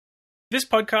This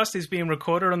podcast is being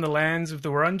recorded on the lands of the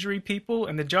Wurundjeri people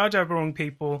and the Dja Dja Wurrung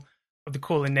people of the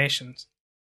Kulin Nations.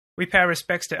 We pay our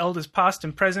respects to elders past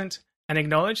and present and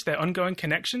acknowledge their ongoing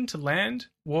connection to land,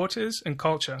 waters, and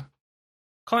culture.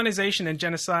 Colonization and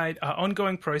genocide are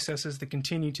ongoing processes that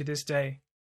continue to this day.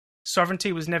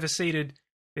 Sovereignty was never ceded.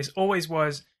 This always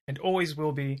was and always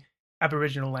will be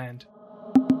Aboriginal land.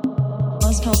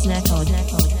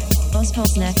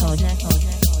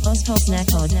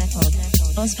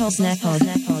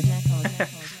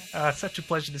 Such a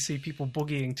pleasure to see people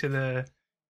boogieing to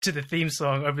the theme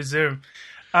song over Zoom.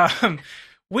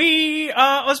 We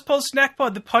are Ozpol Snack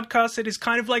Pod, the podcast that is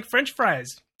kind of like French fries,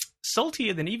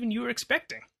 saltier than even you were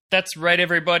expecting. That's right,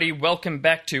 everybody. Welcome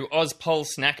back to Ozpol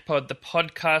Snack Pod, the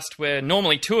podcast where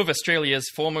normally two of Australia's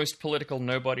foremost political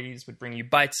nobodies would bring you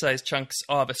bite-sized chunks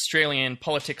of Australian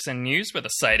politics and news with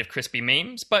a side of crispy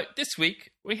memes. But this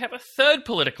week, we have a third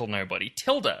political nobody,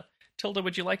 Tilda. Tilda,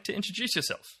 would you like to introduce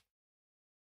yourself?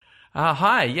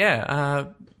 Hi,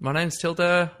 my name's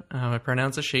Tilda. My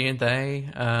pronouns are she and they.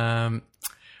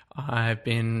 I've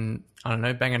been,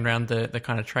 banging around the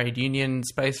kind of trade union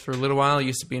space for a little while. I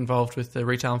used to be involved with the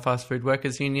Retail and Fast Food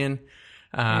Workers Union.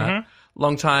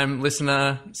 Long-time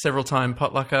listener, several-time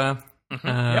potlucker.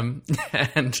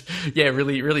 And,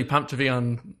 really pumped to be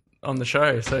on the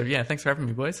show. So, thanks for having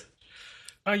me, boys.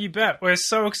 Oh, you bet. We're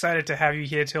so excited to have you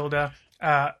here, Tilda.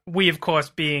 We, of course,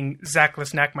 being Zach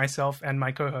Lesnack, myself, and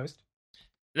my co-host.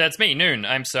 That's me, Noon.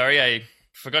 I'm sorry, I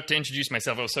forgot to introduce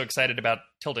myself. I was so excited about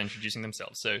Tilda introducing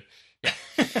themselves, so yeah.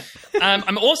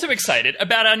 I'm also excited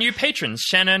about our new patrons,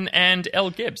 Shannon and Elle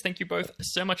Gibbs. Thank you both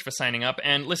so much for signing up.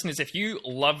 And listeners, if you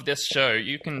love this show,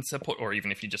 you can support, or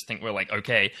even if you just think we're like,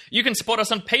 okay, you can support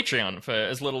us on Patreon for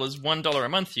as little as $1 a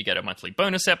month. You get a monthly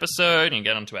bonus episode, and you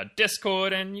get onto our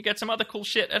Discord, and you get some other cool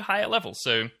shit at higher levels.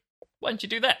 So why don't you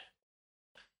do that?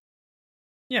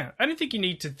 Yeah, I don't think you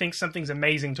need to think something's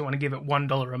amazing to want to give it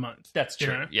 $1 a month. That's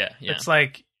true. You know? Yeah. It's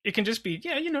like, it can just be,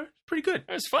 pretty good.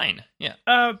 It's fine. Yeah.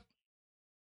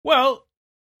 Well,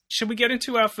 should we get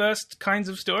into our first kinds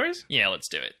of stories? Yeah, let's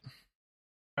do it.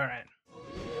 All right.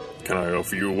 Can I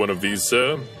offer you one of these,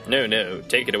 sir? No,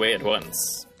 take it away at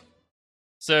once.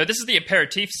 So this is the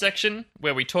aperitif section,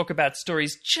 where we talk about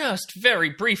stories just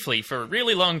very briefly for a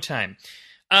really long time.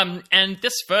 And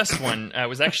this first one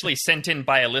was actually sent in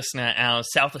by a listener, our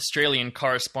South Australian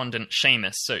correspondent,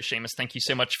 Seamus. So, Seamus, thank you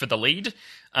so much for the lead.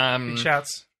 Big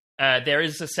shouts. There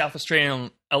is a South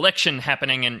Australian election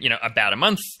happening in, about a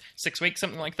month, 6 weeks,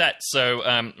 something like that. So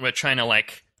we're trying to,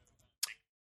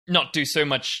 not do so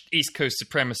much East Coast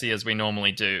supremacy as we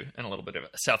normally do, and a little bit of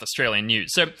South Australian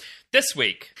news. So this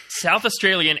week, South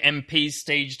Australian MPs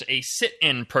staged a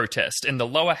sit-in protest in the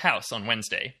lower house on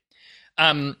Wednesday.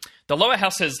 The lower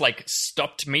house has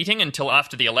stopped meeting until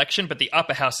after the election, but the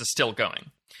upper house is still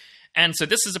going. And so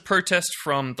this is a protest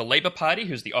from the Labor Party,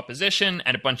 who's the opposition,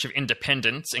 and a bunch of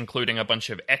independents, including a bunch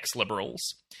of ex-Liberals.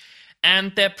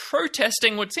 And they're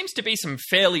protesting what seems to be some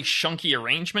fairly shonky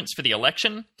arrangements for the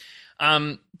election.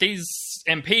 These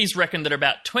MPs reckon that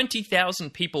about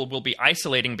 20,000 people will be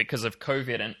isolating because of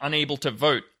COVID and unable to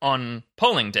vote on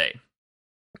polling day.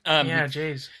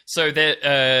 Jeez. So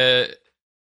they're...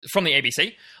 From the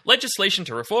ABC, legislation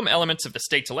to reform elements of the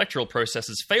state's electoral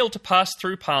processes failed to pass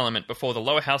through Parliament before the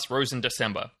lower house rose in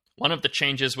December. One of the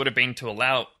changes would have been to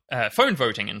allow phone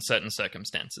voting in certain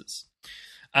circumstances.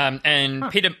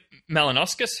 Peter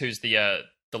Malinauskas, who's the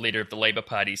leader of the Labor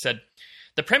Party, said,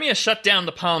 "The Premier shut down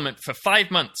the Parliament for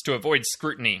 5 months to avoid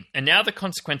scrutiny, and now the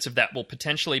consequence of that will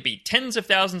potentially be tens of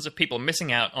thousands of people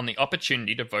missing out on the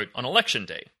opportunity to vote on Election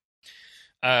Day."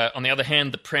 On the other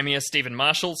hand, the Premier, Stephen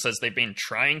Marshall, says they've been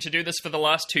trying to do this for the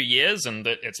last 2 years and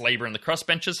that it's Labor and the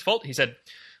crossbenchers' fault. He said,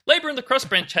 "Labor and the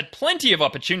crossbench had plenty of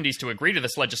opportunities to agree to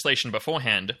this legislation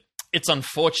beforehand. It's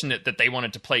unfortunate that they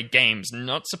wanted to play games,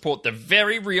 not support the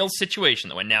very real situation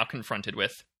that we're now confronted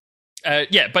with."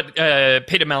 But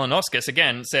Peter Malinauskas,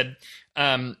 again, said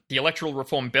the electoral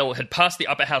reform bill had passed the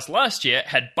upper house last year,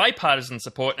 had bipartisan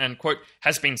support, and, quote,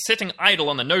 has been sitting idle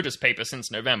on the notice paper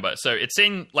since November. So it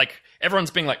seemed like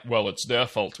everyone's being like, well, it's their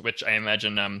fault, which I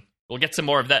imagine we'll get some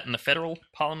more of that in the federal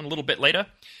parliament a little bit later.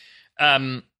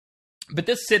 But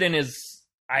this sit-in is,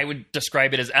 I would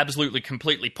describe it as absolutely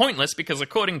completely pointless because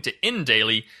according to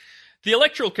InDaily, the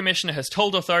Electoral Commissioner has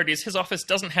told authorities his office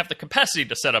doesn't have the capacity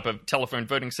to set up a telephone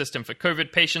voting system for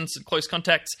COVID patients and close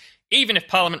contacts, even if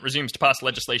Parliament resumes to pass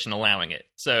legislation allowing it.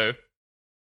 So,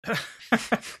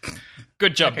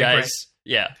 good job, guys.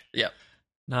 Great. Yeah.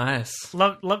 Nice.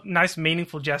 Love nice,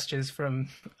 meaningful gestures from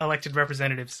elected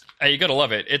representatives. You gotta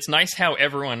love it. It's nice how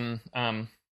everyone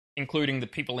including the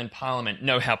people in Parliament,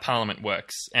 know how Parliament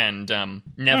works and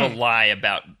never lie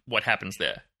about what happens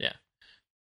there. Yeah.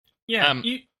 Yeah,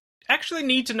 you actually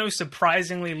need to know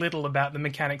surprisingly little about the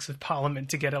mechanics of Parliament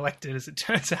to get elected, as it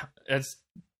turns out.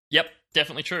 Yep,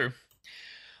 definitely true.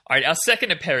 All right, our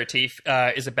second aperitif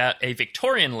is about a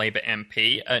Victorian Labour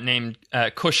MP named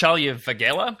Kaushalya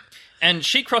Vaghela, and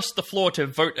she crossed the floor to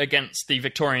vote against the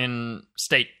Victorian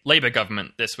state Labour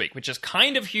government this week, which is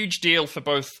kind of a huge deal for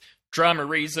both drama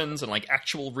reasons and like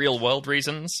actual real-world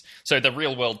reasons. So the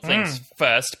real-world things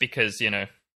first, because,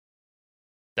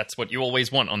 that's what you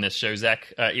always want on this show,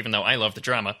 Zach, even though I love the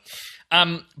drama.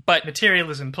 But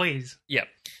materialism, please. Yeah.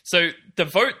 So the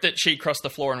vote that she crossed the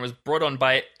floor on was brought on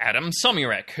by Adam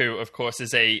Somyurek, who, of course,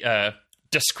 is a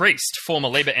disgraced former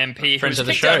Labour MP who was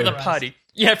kicked out of the party.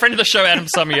 Yeah, friend of the show, Adam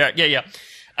Somyurek.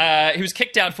 Yeah. He was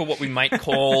kicked out for what we might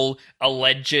call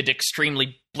alleged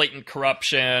extremely blatant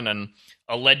corruption and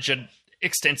alleged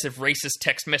extensive racist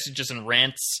text messages and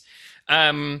rants.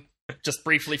 Just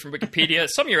briefly from Wikipedia,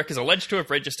 Somyurek is alleged to have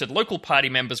registered local party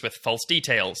members with false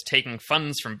details, taking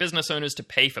funds from business owners to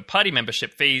pay for party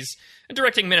membership fees, and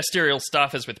directing ministerial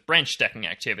staffers with branch stacking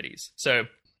activities. So,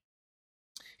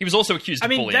 he was also accused of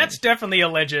bullying. That's definitely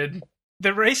alleged.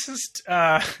 The racist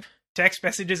text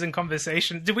messages and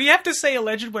conversations. Do we have to say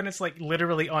alleged when it's, like,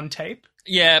 literally on tape?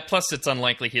 Yeah, plus it's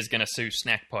unlikely he's going to sue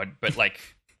Snackpod, but, like...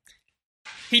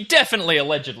 He definitely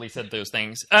allegedly said those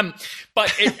things. But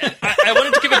I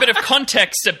wanted to give a bit of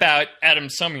context about Adam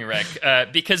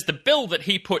Somyurek, because the bill that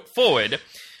he put forward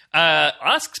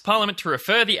asks Parliament to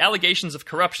refer the allegations of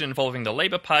corruption involving the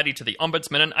Labour Party to the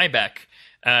Ombudsman and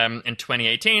IBAC. In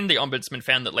 2018, the Ombudsman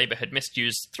found that Labour had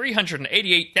misused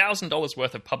 $388,000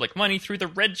 worth of public money through the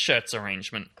Red Shirts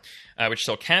arrangement, which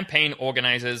saw campaign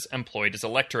organisers employed as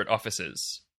electorate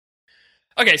officers.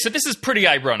 Okay, so this is pretty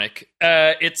ironic.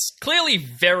 It's clearly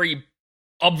very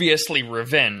obviously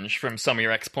revenge from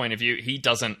Somyurek's point of view. He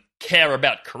doesn't care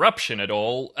about corruption at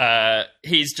all.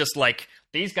 He's just like,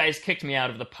 these guys kicked me out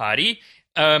of the party.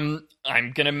 I'm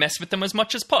going to mess with them as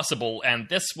much as possible, and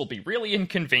this will be really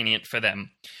inconvenient for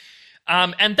them.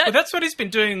 But that's what he's been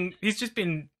doing. He's just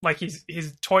been, like,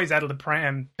 his toys out of the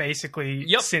pram, basically,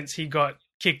 since he got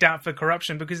kicked out for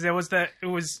corruption, because it was,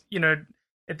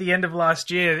 at the end of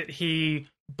last year that he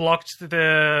blocked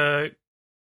the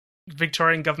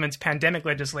Victorian government's pandemic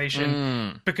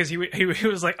legislation because he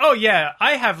was like, oh yeah,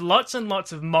 I have lots and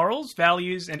lots of morals,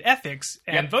 values, and ethics,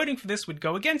 and voting for this would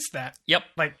go against that. Yep.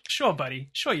 Like, sure, buddy.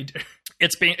 Sure you do.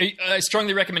 I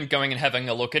strongly recommend going and having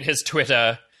a look at his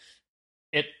Twitter.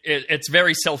 It's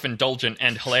very self-indulgent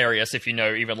and hilarious if you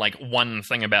know even like one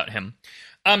thing about him.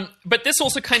 But this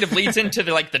also kind of leads into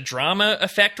the drama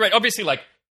effect, right? Obviously,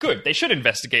 good. They should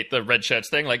investigate the Red Shirts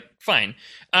thing. Fine.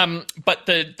 But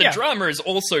the drama is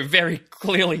also very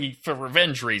clearly for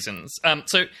revenge reasons.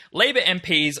 So Labour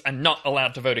MPs are not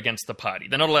allowed to vote against the party.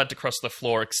 They're not allowed to cross the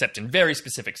floor except in very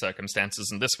specific circumstances,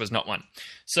 and this was not one.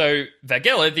 So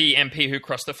Vaghela, the MP who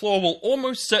crossed the floor, will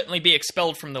almost certainly be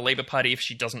expelled from the Labour Party if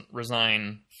she doesn't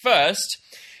resign first.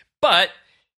 But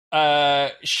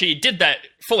she did that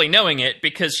fully knowing it,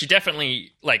 because she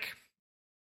definitely,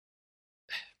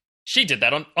 she did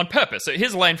that on purpose. So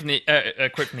here's a line from the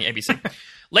quote from the ABC.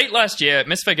 Late last year,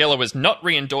 Miss Vaghela was not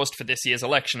re-endorsed for this year's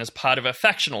election as part of a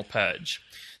factional purge.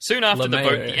 Soon after the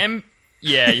vote,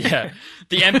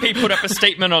 the MP put up a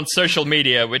statement on social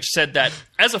media which said that,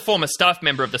 as a former staff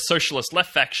member of the socialist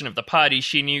left faction of the party,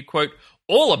 she knew, quote,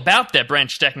 all about their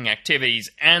branch stacking activities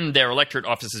and their electorate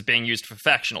offices being used for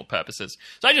factional purposes.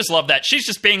 So I just love that. She's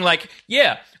just being like,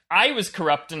 yeah, I was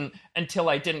corrupt until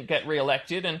I didn't get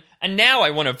re-elected, and now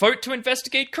I want to vote to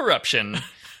investigate corruption.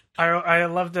 I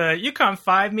love you can't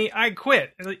fire me, I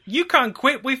quit. You can't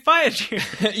quit, we fired you.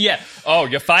 Yeah. Oh,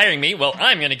 you're firing me? Well,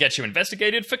 I'm going to get you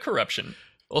investigated for corruption.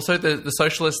 Also, the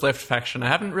socialist left faction, I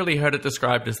haven't really heard it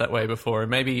described as that way before.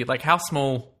 Maybe, how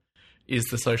small is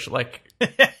the social,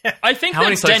 I think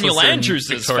that's Daniel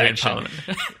Andrews' faction.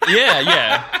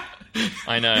 Yeah.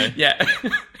 I know. Yeah.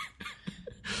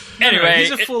 Anyway,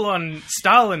 he's a full-on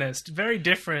Stalinist. Very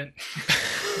different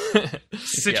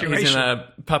situation. He's in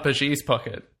Papa G's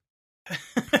pocket.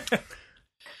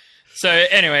 So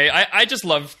anyway, I just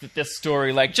love that this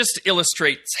story just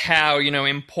illustrates how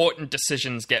important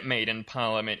decisions get made in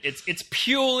Parliament. It's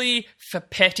purely for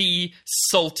petty,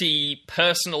 salty,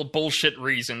 personal bullshit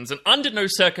reasons, and under no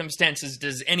circumstances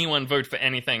does anyone vote for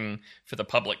anything for the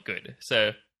public good.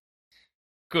 So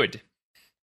good.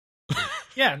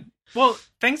 Yeah. Well,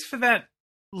 thanks for that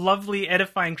lovely,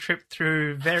 edifying trip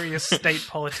through various state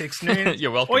politics news.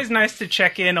 You're welcome. Always nice to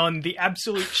check in on the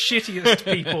absolute shittiest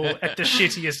people at the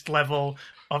shittiest level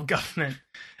of government.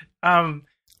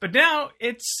 But now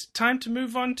it's time to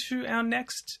move on to our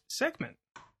next segment.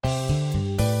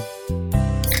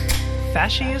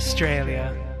 Fashy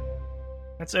Australia.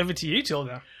 That's over to you,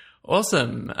 Tilda.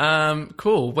 Awesome.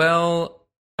 Cool. Well,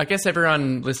 I guess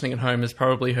everyone listening at home has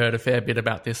probably heard a fair bit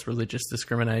about this religious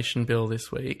discrimination bill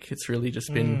this week. It's really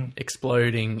just been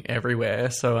exploding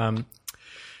everywhere. So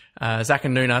Zach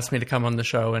and Noon asked me to come on the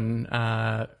show and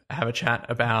have a chat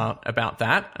about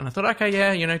that. And I thought, okay,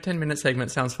 yeah, 10-minute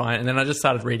segment sounds fine. And then I just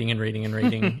started reading and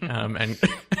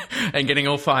and getting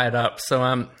all fired up.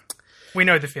 So we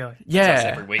know the feeling. Yeah. That's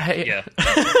every week. Hey, yeah.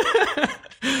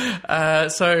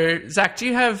 So Zach, do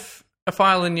you have a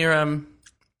file in your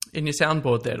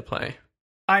soundboard there to play?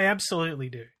 I absolutely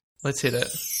do. Let's hit it.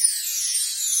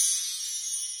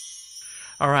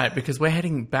 All right, because we're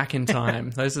heading back in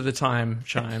time. Those are the time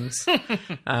chimes.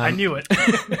 I knew it.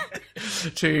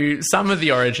 To some of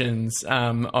the origins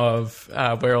of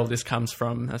where all this comes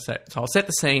from. So I'll set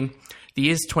the scene. The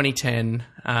year's 2010.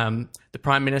 The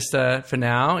Prime Minister for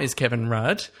now is Kevin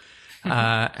Rudd.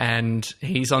 And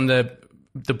he's on the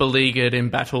beleaguered,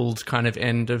 embattled kind of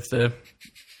end of the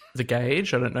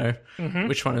gauge. I don't know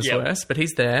which one is worse, but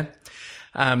he's there.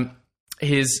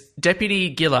 His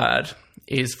deputy, Gillard,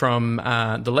 is from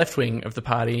the left wing of the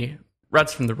party.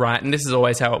 Rudd's from the right, and this is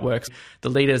always how it works. The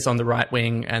leader's on the right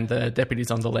wing and the deputy's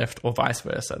on the left, or vice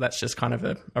versa. That's just kind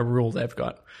of a rule they've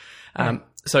got.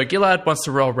 So Gillard wants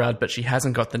to roll Rudd, but she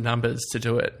hasn't got the numbers to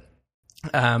do it.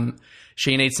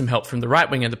 She needs some help from the right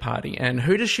wing of the party. And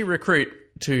who does she recruit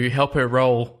to help her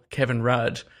roll Kevin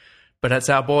Rudd? But it's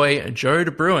our boy, Joe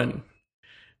de Bruin.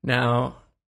 Now,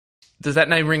 does that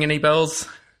name ring any bells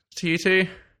to you two?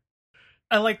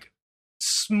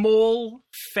 Small,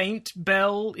 faint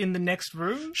bell in the next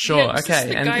room? Sure, Yeah, is okay.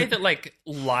 this the guy that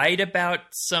lied about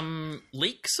some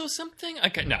leaks or something?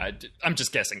 Okay, no, I'm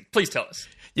just guessing. Please tell us.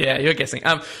 Yeah, you're guessing.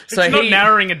 So it's not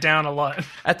narrowing it down a lot.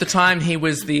 At the time, he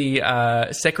was the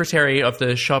secretary of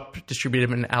the Shop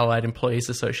Distributive and Allied Employees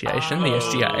Association, the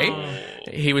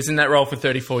SDA. He was in that role for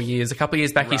 34 years. A couple of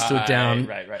years back, he stood down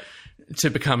to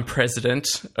become president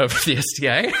of the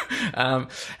SDA.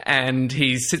 And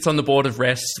he sits on the board of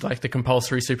REST, like the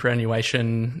compulsory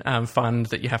superannuation fund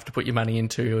that you have to put your money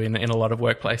into in a lot of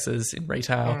workplaces in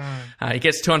retail. He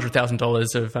gets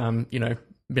 $200,000 of,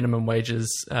 minimum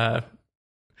wages,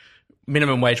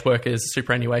 minimum wage workers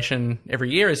superannuation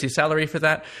every year as his salary for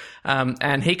that.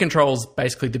 And he controls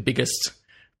basically the biggest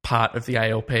part of the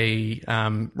ALP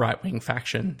right-wing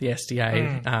faction, the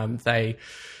SDA. They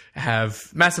have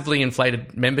massively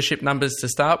inflated membership numbers to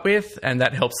start with, and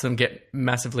that helps them get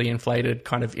massively inflated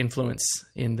kind of influence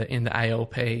in the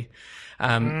ALP.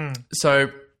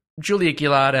 So Julia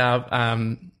Gillard,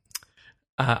 our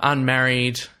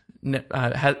unmarried,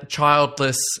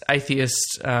 childless,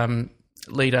 atheist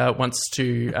leader, wants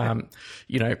to,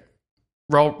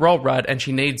 roll Rudd, and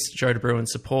she needs Joe de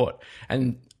Bruin's support.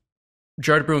 And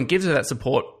Joe de Bruin gives her that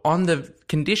support on the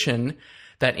condition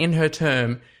that in her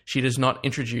term, she does not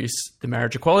introduce the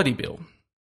marriage equality bill,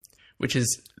 which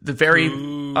is the very...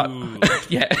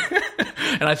 yeah.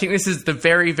 And I think this is the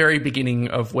very, very beginning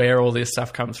of where all this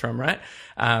stuff comes from, right?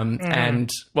 And,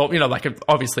 well,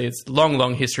 obviously it's long,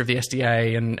 long history of the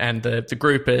SDA and the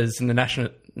groupers and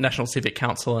the National Civic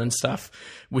Council and stuff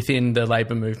within the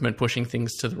labour movement pushing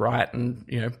things to the right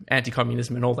and,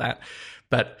 anti-communism and all that.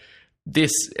 But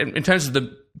this, in terms of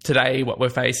today, what we're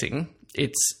facing,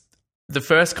 it's the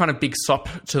first kind of big sop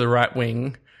to the right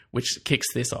wing, which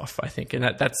kicks this off, I think. And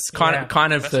that's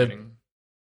kind of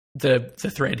the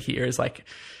thread here is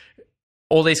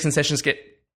all these concessions get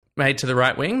made to the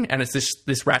right wing, and it's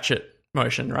this ratchet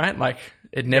motion, right?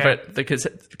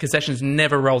 The concessions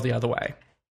never roll the other way.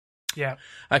 Yeah.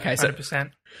 Okay, so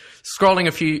 100%. Scrolling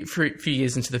a few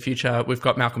years into the future, we've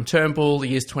got Malcolm Turnbull, the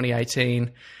year's 2018.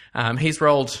 He's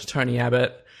rolled Tony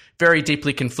Abbott, very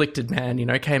deeply conflicted man,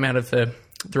 came out of the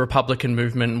Republican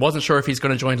movement, wasn't sure if he's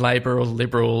going to join Labor or the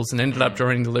Liberals, and ended up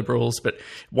joining the Liberals, but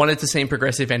wanted to seem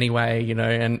progressive anyway,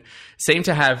 and seemed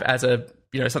to have as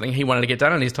something he wanted to get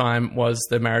done in his time was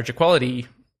the marriage equality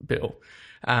bill.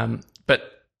 But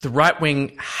the right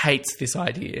wing hates this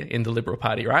idea in the Liberal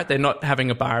Party, right? They're not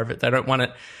having a bar of it. They don't want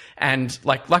it. And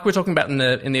like we're talking about in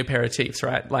the aperitifs,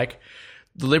 right?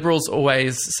 The Liberals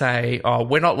always say, oh,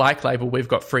 we're not like Labor, we've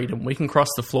got freedom. We can cross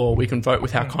the floor, we can vote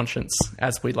with our conscience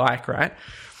as we like, right?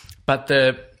 But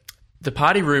the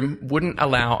party room wouldn't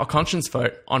allow a conscience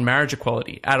vote on marriage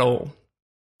equality at all.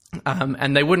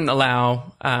 And they wouldn't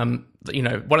allow,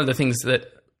 one of the things that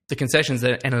the concessions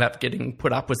that ended up getting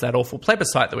put up was that awful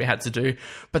plebiscite that we had to do,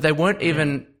 but they weren't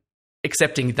even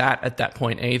accepting that at that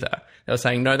point either. They were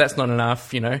saying, no, that's not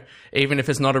enough. Even if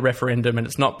it's not a referendum and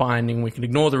it's not binding, we can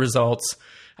ignore the results.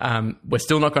 We're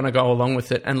still not going to go along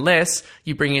with it unless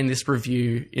you bring in this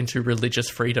review into religious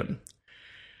freedom.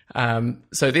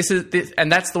 So this,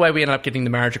 and that's the way we ended up getting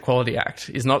the Marriage Equality Act,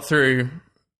 is not through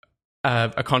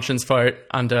a conscience vote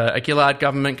under a Gillard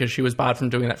government, because she was barred from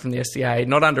doing that from the SDA,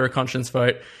 not under a conscience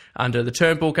vote under the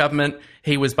Turnbull government.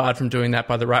 He was barred from doing that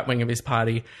by the right wing of his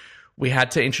party. We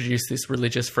had to introduce this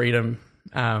religious freedom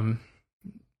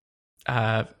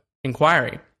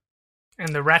inquiry.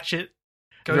 And the ratchet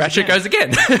goes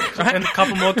again. Right? And a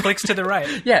couple more clicks to the right.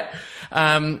 Yeah.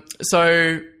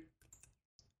 So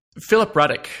Philip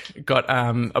Ruddock got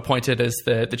appointed as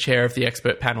the chair of the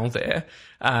expert panel there.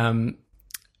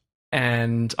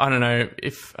 And I don't know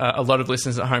if a lot of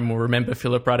listeners at home will remember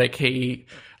Philip Ruddock. He,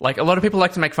 a lot of people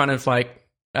like to make fun of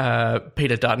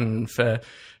Peter Dutton for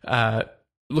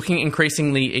looking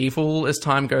increasingly evil as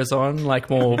time goes on,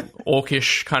 more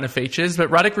orcish kind of features. But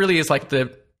Ruddock really is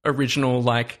the original,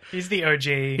 he's the OG.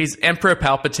 He's Emperor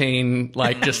Palpatine,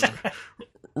 just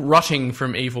rotting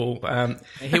from evil.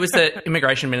 He was the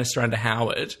immigration minister under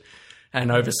Howard and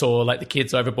oversaw the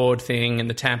Kids Overboard thing and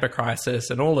the Tampa crisis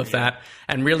and all of that,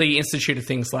 and really instituted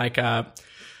things like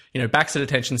Baxter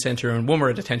Detention Centre and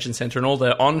Woomera Detention Centre and all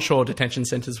the onshore detention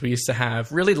centres we used to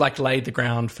have, really laid the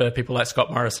ground for people like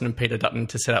Scott Morrison and Peter Dutton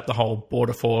to set up the whole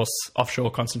border force offshore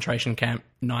concentration camp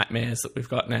nightmares that we've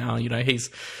got now. He's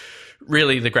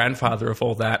really the grandfather of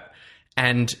all that.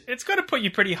 And it's got to put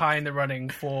you pretty high in the running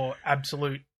for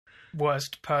absolute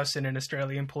worst person in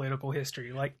Australian political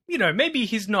history. Maybe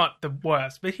he's not the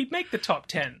worst, but he'd make the top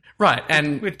 10. Right.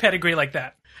 And with pedigree like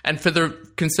that. And for the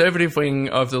conservative wing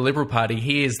of the Liberal Party,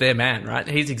 he is their man, right?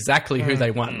 He's exactly who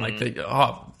they want.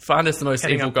 Find us the most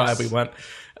evil guy we want.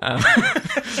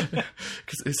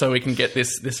 So we can get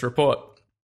this report.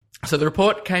 So the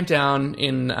report came down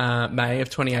in May of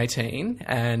 2018,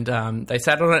 and they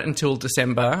sat on it until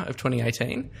December of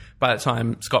 2018, by the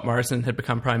time Scott Morrison had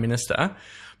become Prime Minister.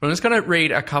 But I'm just going to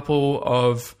read a couple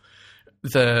of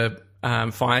the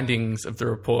findings of the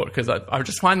report, because I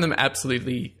just find them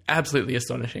absolutely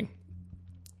astonishing.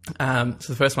 So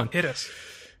the first one. Hit us.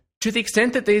 To the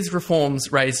extent that these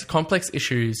reforms raise complex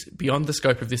issues beyond the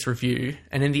scope of this review,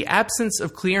 and in the absence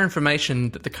of clear information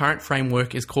that the current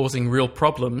framework is causing real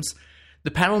problems,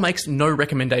 the panel makes no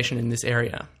recommendation in this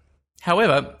area.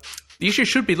 However, the issue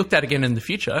should be looked at again in the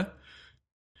future.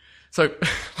 So,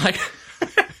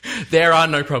 there are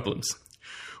no problems.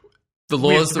 The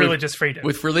laws with religious freedom.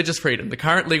 With religious freedom. The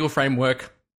current legal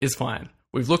framework is fine.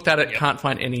 We've looked at it, can't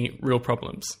find any real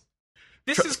problems.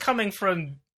 This is coming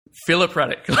from Philip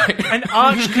Ruddock. An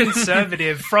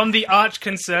arch-conservative from the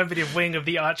arch-conservative wing of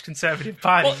the arch-conservative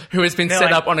party. Who has been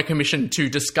set up on a commission to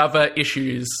discover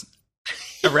issues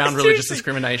around religious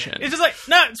discrimination. It's just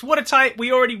no, it's watertight.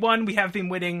 We already won. We have been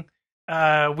winning.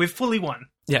 We've fully won.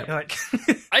 Yeah.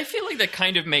 I feel like that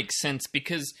kind of makes sense,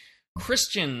 because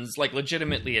Christians,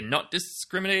 legitimately are not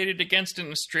discriminated against in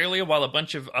Australia, while a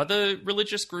bunch of other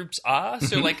religious groups are.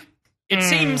 So, it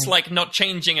seems like not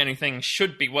changing anything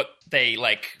should be what they,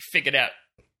 figured out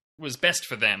was best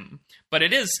for them. But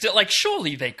it is still,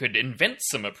 surely they could invent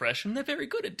some oppression. They're very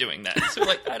good at doing that. So,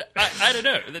 I don't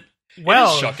know. It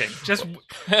is shocking. Just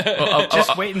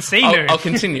wait and see. I'll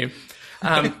continue.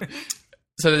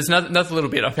 So there's another little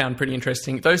bit I found pretty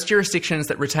interesting. Those jurisdictions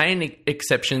that retain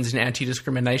exceptions in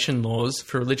anti-discrimination laws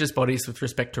for religious bodies with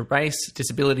respect to race,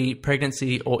 disability,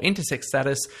 pregnancy, or intersex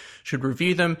status should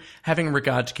review them, having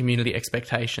regard to community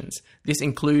expectations. This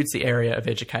includes the area of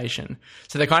education.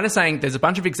 So they're kind of saying there's a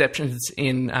bunch of exceptions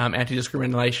in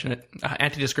anti-discrimination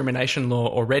law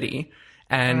already,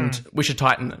 and we should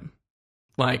tighten them.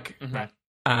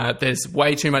 There's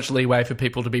way too much leeway for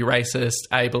people to be racist,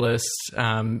 ableist,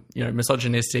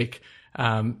 misogynistic,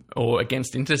 or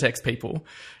against intersex people.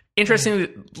 Interestingly,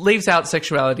 it leaves out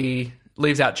sexuality,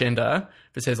 leaves out gender.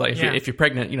 It says if you're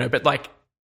pregnant, but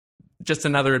just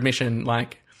another admission,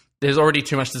 there's already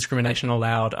too much discrimination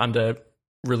allowed under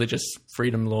religious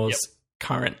freedom laws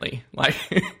currently.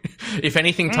 If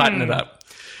anything, tighten it up.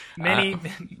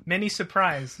 Many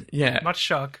surprise. Yeah. Much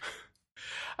shock.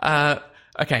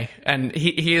 Okay, and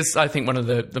here's, I think, one of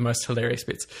the most hilarious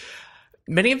bits.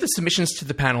 Many of the submissions to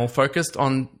the panel focused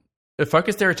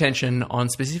their attention on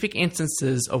specific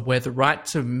instances of where the right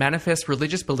to manifest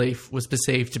religious belief was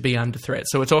perceived to be under threat.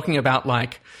 So we're talking about,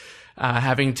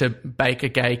 having to bake a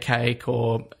gay cake,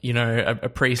 or, a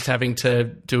priest having to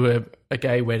do a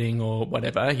gay wedding or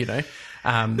whatever, It's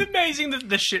amazing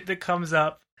the shit that comes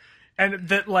up, and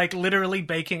that, literally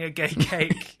baking a gay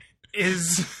cake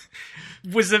is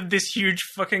was this huge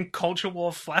fucking culture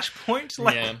war flashpoint.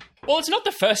 Like, Yeah. Well, it's not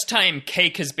the first time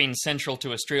cake has been central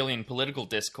to Australian political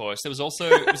discourse. There was also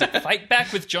Fight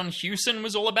Back with John Hewson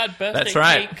was all about birthday That's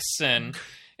right. cakes, and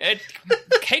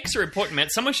cakes are important, man.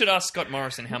 Someone should ask Scott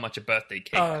Morrison how much a birthday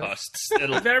cake costs.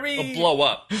 It'll blow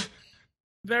up.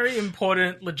 very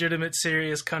important, legitimate,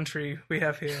 serious country we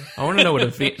have here. I want to know what a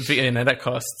Viennetta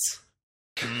costs.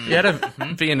 You had a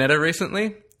Viennetta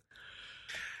recently?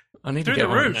 I need Through to get the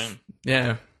one. roof. No,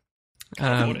 Yeah.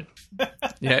 afford it.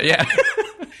 Yeah.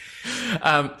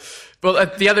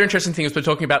 Well, the other interesting thing is we're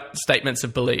talking about statements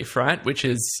of belief, right? Which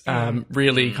is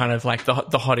really kind of like the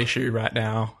hot issue right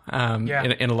now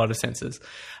in a lot of senses.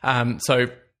 So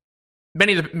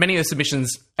many of the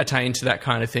submissions attain to that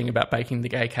kind of thing about baking the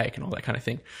gay cake and all that kind of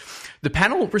thing. The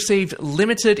panel received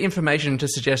limited information to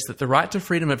suggest that the right to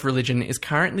freedom of religion is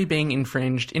currently being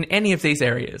infringed in any of these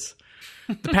areas.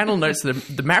 The panel notes that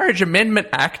the Marriage Amendment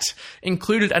Act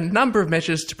included a number of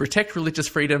measures to protect religious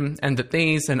freedom and that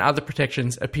these and other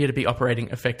protections appear to be operating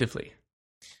effectively.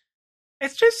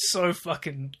 It's just so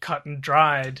fucking cut and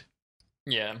dried.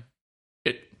 Yeah.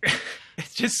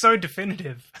 It's just so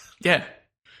definitive. Yeah.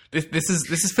 This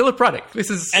is Philip Ruddock.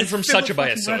 And from such a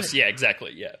biased fucking source. Yeah,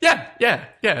 exactly. Yeah.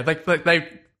 Yeah. Like they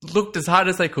looked as hard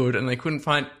as they could and they couldn't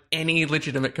find any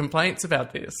legitimate complaints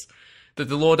about this that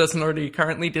the law doesn't already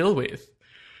currently deal with.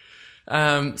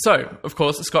 So, of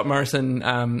course, Scott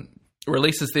Morrison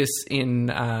releases this in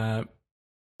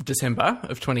December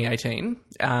of 2018,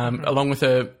 along with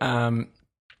a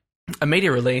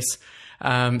media release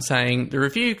saying the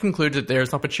review concluded that there is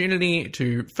an opportunity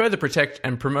to further protect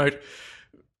and promote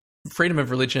freedom of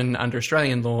religion under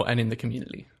Australian law and in the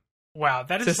community. Wow,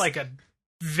 that is Just- like a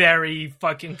very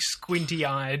fucking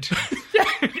squinty-eyed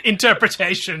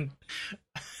interpretation.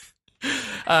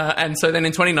 And so then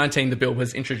in 2019, the bill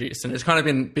was introduced, and it's kind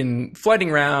of been floating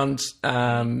around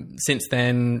since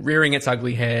then, rearing its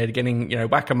ugly head, getting,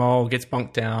 whack-a-mole, gets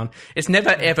bonked down. It's never,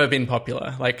 ever been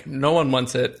popular. Like, no one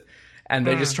wants it, and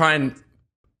they just try and,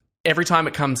 every time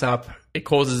it comes up, it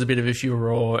causes a bit of a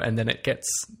furore, and then it gets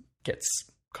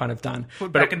kind of done.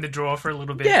 Put back in the drawer for a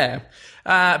little bit. Yeah.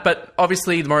 But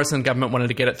obviously the Morrison government wanted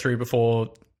to get it through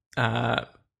before the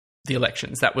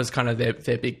elections. That was kind of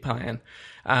their big plan.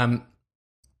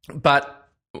 But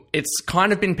it's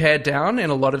kind of been pared down in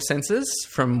a lot of senses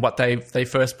from what they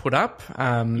first put up.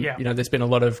 There's been a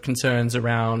lot of concerns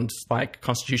around like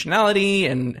constitutionality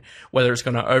and whether it's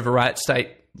going to overwrite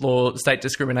state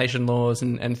discrimination laws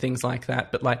and things like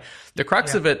that. But like the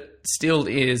crux of it still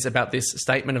is about this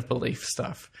statement of belief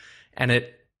stuff. And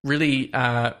it really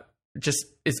just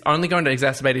is only going to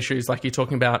exacerbate issues like you're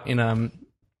talking about in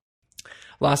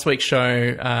last week's show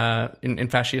in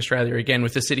Fasci Australia, again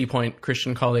with the City Point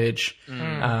Christian College, the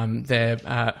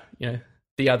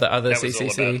other That was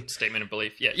CCC. all about statement of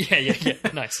belief. Yeah.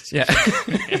 Nice. Yeah.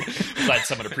 Glad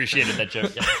someone appreciated that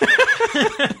joke.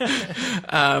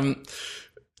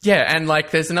 Yeah. And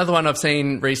like there's another one I've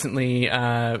seen recently,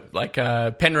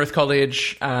 Penrith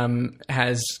College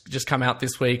has just come out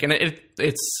this week, and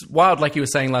it's wild, like you were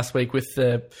saying last week, with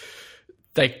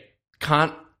they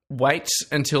can't wait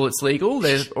until it's legal.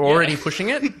 They're already pushing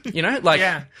it,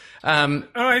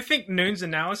 I think Noon's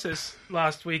analysis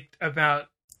last week about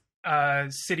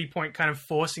City Point kind of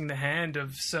forcing the hand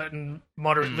of certain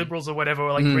moderate liberals or whatever,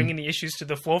 or like bringing the issues to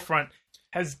the forefront,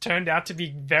 has turned out to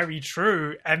be very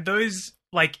true. And those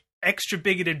like extra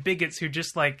bigoted bigots who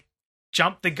just like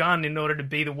jumped the gun in order to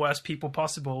be the worst people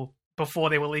possible before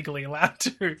they were legally allowed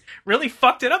to really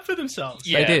fucked it up for themselves.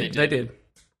 Yeah, they did.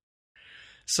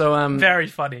 So Very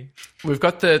funny. we've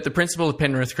got the principal of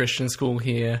Penrith Christian School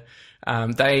here.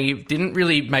 They didn't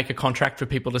really make a contract for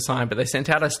people to sign, but they sent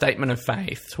out a statement of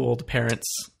faith to all the parents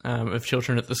of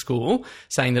children at the school,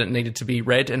 saying that it needed to be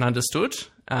read and understood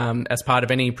as part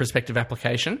of any prospective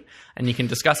application, and you can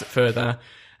discuss it further.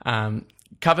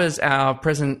 Covers our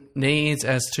present needs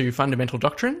as to fundamental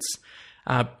doctrines,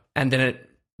 and then it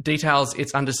details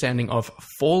its understanding of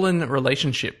fallen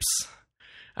relationships.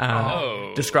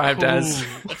 Described as...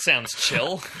 That sounds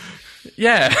chill.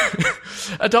 Yeah.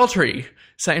 Adultery,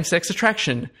 same-sex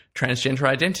attraction, transgender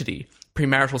identity,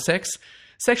 premarital sex,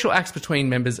 sexual acts between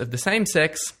members of the same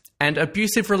sex, and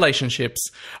abusive relationships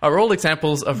are all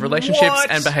examples of relationships What?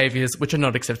 and behaviors which are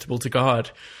not acceptable to God.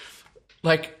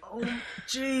 Like,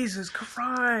 Jesus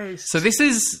Christ. so this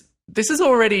is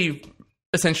already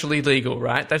essentially legal,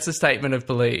 right? That's a statement of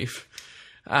belief.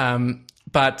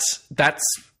 But that's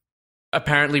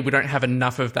apparently we don't have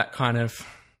enough of that kind of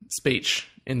speech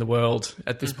in the world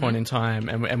at this point in time,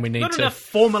 and we need Not to enough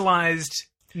formalized,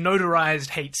 notarized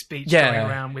hate speech going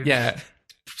around with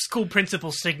school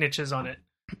principal signatures on it.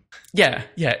 Yeah,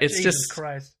 it's Jesus just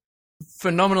Christ.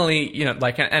 phenomenally,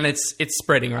 like, and it's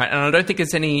spreading, right? And I don't think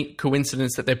it's any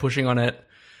coincidence that they're pushing on it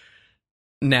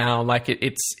now. Like,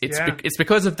 it's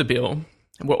because of the bill.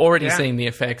 We're already seeing the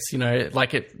effects,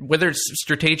 like whether it's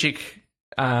strategic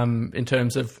in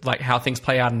terms of like how things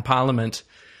play out in Parliament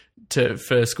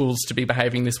for schools to be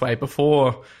behaving this way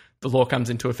before the law comes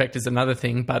into effect is another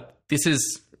thing. But this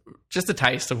is just a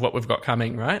taste of what we've got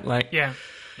coming, right? Like, yeah.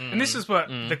 And this is what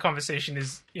the conversation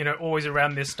is, always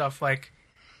around this stuff. Like,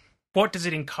 what does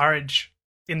it encourage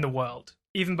in the world,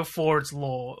 even before it's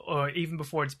law or even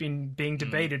before it's being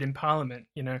debated in Parliament?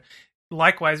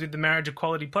 Likewise with the marriage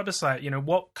equality plebiscite,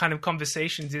 what kind of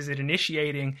conversations is it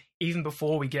initiating even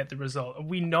before we get the result? And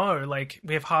we know, like,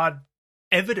 we have hard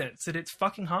evidence that it's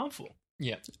fucking harmful.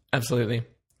 Yeah, absolutely.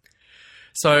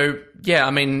 So, yeah,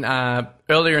 I mean,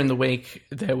 earlier in the week,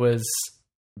 there was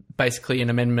basically an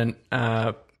amendment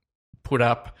put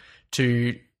up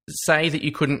to say that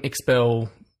you couldn't expel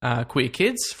queer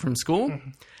kids from school,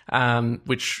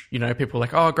 which, people were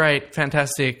like, oh, great,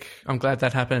 fantastic, I'm glad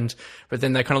that happened. But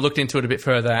then they kind of looked into it a bit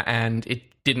further and it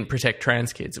didn't protect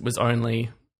trans kids. It was only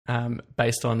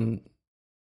based on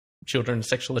children's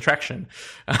sexual attraction,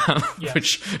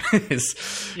 which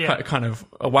is kind of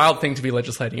a wild thing to be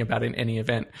legislating about in any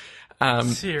event.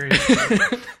 Seriously.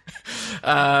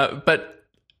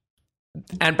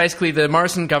 And basically the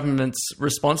Morrison government's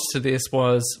response to this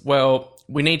was, well,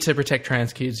 we need to protect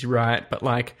trans kids, you're right, but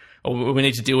or we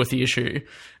need to deal with the issue.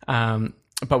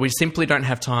 But we simply don't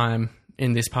have time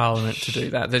in this parliament to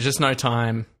do that. There's just no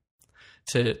time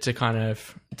to kind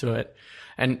of do it.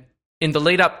 And in the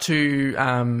lead up to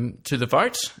the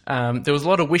vote, there was a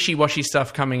lot of wishy-washy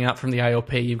stuff coming out from the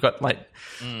ALP. You've got Tanya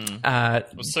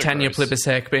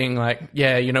Plibersek being like,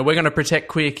 yeah, we're going to protect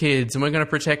queer kids and we're going to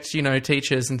protect,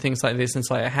 teachers and things like this. And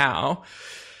it's like, how?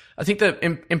 I think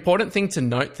the important thing to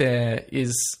note there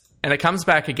is, and it comes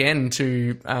back again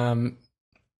to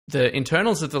the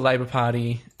internals of the Labor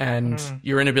Party and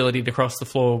your inability to cross the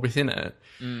floor within it.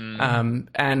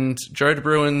 And Joe de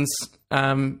Bruin's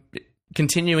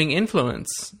continuing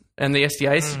influence and the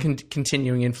SDA's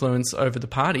continuing influence over the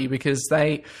party, because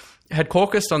they had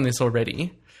caucused on this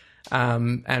already.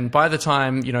 And by the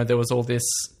time, there was all this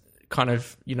kind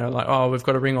of, like, oh, we've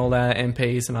got to ring all our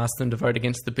MPs and ask them to vote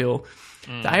against the bill.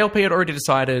 The ALP had already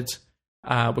decided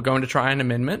we're going to try and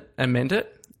amend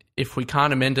it. If we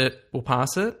can't amend it, we'll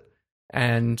pass it.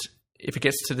 And if it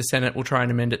gets to the Senate, we'll try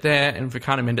and amend it there. And if we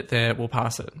can't amend it there, we'll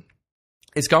pass it.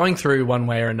 It's going through one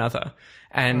way or another.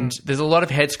 And there's a lot of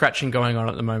head scratching going on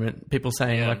at the moment. People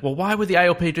saying like, well, why would the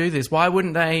ALP do this? Why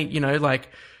wouldn't they,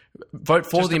 vote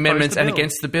for the amendments and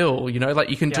against the bill? You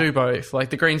can do both. Like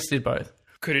the Greens did both.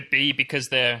 Could it be because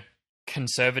they're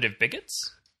conservative bigots?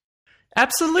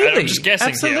 Absolutely. I'm just guessing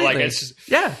Absolutely. here. Like, it's just...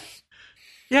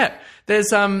 Yeah.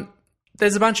 There's a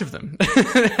bunch of them.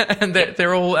 And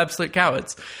they're all absolute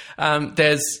cowards.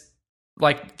 There's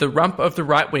like the rump of the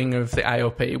right wing of the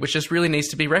ALP, which just really needs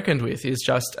to be reckoned with, is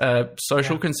just a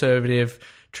social conservative,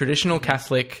 traditional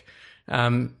Catholic,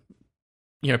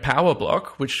 power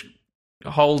bloc, which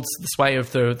holds the sway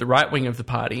of the right wing of the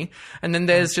party. And then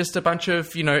there's just a bunch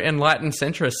of, enlightened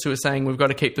centrists who are saying we've got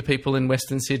to keep the people in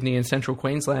Western Sydney and Central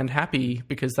Queensland happy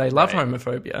because they love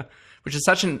homophobia, which is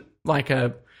such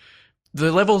the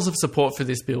levels of support for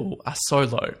this bill are so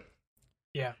low.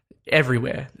 Yeah.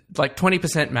 Everywhere. Like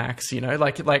 20% max,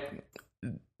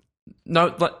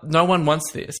 no one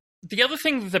wants this. The other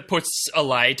thing that puts a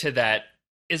lie to that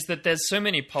is that there's so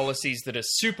many policies that are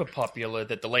super popular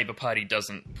that the Labor Party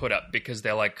doesn't put up because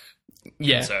they're like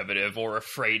conservative or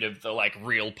afraid of the like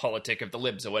real politic of the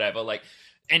Libs or whatever, like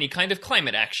any kind of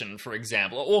climate action, for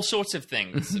example, all sorts of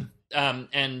things.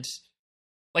 And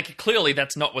like clearly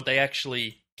that's not what they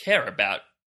actually care about.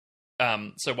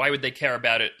 So why would they care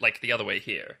about it like the other way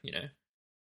here,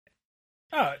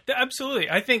 Oh, absolutely.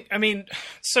 I mean,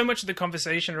 so much of the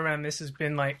conversation around this has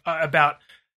been like about,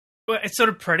 it's sort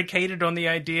of predicated on the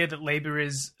idea that Labor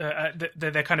is,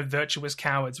 they're kind of virtuous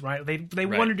cowards, right? They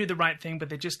want to do the right thing, but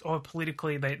they're just,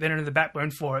 politically, they don't have the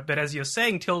backbone for it. But as you're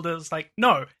saying, Tilda, it's like,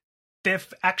 no, they're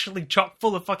actually chock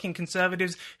full of fucking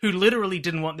conservatives who literally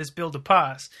didn't want this bill to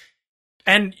pass.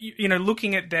 And,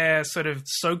 looking at their sort of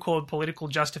so-called political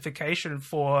justification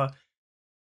for,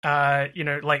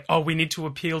 we need to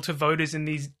appeal to voters in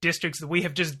these districts that we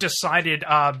have just decided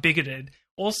are bigoted,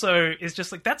 also is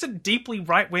just like, that's a deeply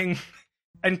right-wing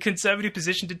and conservative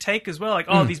position to take as well. Like,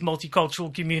 these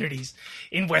multicultural communities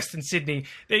in Western Sydney,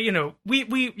 we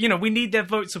need their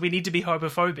votes, so we need to be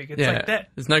homophobic. It's like that.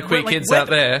 There's no queer kids out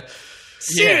there.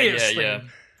 Seriously.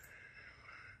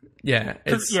 Yeah,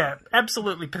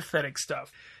 absolutely pathetic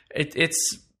stuff.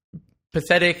 It's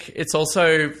pathetic. It's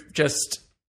also just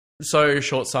so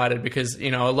short-sighted because, a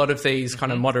lot of these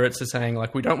kind of moderates are saying,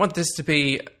 like, we don't want this to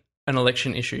be an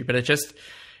election issue, but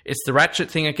it's the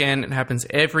ratchet thing again. It happens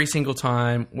every single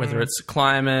time, whether it's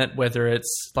climate, whether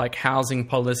it's like housing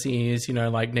policies,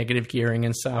 like negative gearing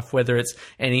and stuff, whether it's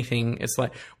anything. It's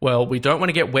like, well, we don't want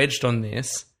to get wedged on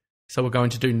this, so we're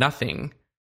going to do nothing.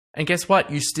 And guess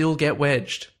what? You still get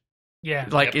wedged. Yeah.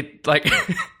 Like it. I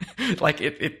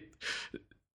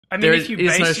mean, There if you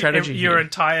is no base strategy your here.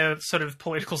 entire sort of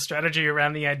political strategy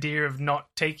around the idea of not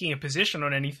taking a position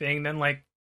on anything, then like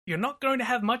you're not going to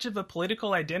have much of a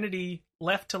political identity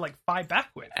left to like fight back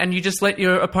with. And you just let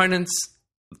your opponents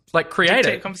like create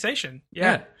Dictate it. conversation.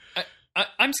 Yeah.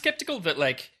 I'm skeptical that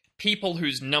like people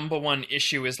whose number one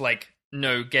issue is like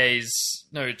no gays,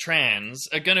 no trans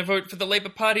are going to vote for the Labour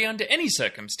Party under any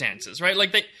circumstances, right?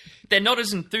 Like they're not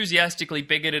as enthusiastically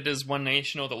bigoted as One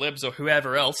Nation or the Libs or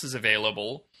whoever else is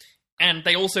available, and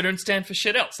they also don't stand for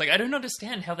shit else. Like I don't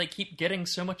understand how they keep getting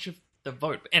so much of the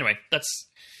vote. But anyway, that's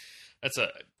a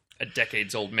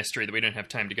decades old mystery that we don't have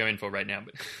time to go in for right now.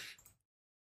 But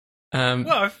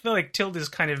Well, I feel like Tilda's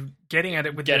kind of getting at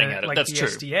it with That's the true.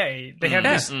 SDA. They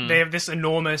have they have this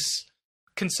enormous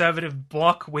conservative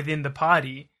bloc within the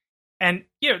party, and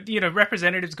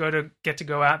representatives get to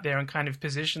go out there and kind of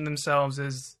position themselves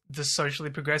as the socially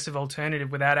progressive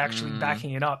alternative without actually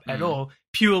backing it up at all,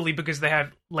 purely because they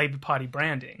have Labour Party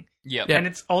branding. yeah, And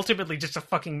it's ultimately just a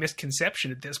fucking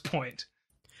misconception at this point.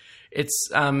 It's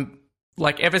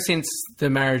like ever since the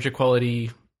marriage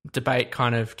equality debate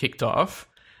kind of kicked off,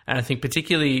 and I think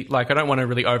particularly, like, I don't want to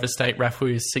really overstate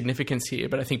RAFWU's significance here,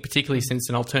 but I think particularly since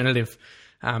an alternative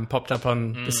popped up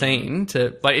on the scene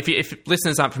to, like, if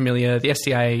listeners aren't familiar, the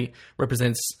SDA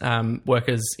represents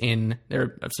workers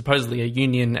they're supposedly a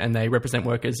union, and they represent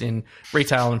workers in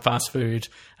retail and fast food,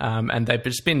 and they've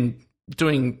just been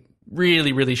doing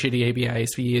really, really shitty EBAs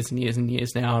for years and years and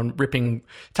years now, and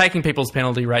taking people's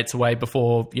penalty rates away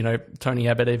before, Tony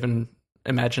Abbott even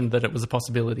imagined that it was a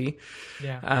possibility.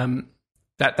 Yeah.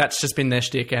 That's just been their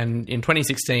shtick. And in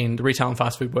 2016, the Retail and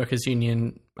Fast Food Workers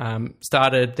Union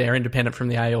started. They're independent from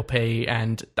the ALP,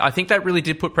 and I think that really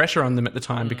did put pressure on them at the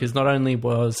time, because not only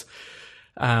was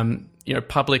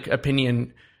public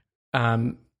opinion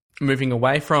moving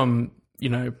away from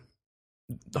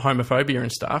homophobia and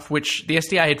stuff, which the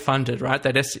SDA had funded, right?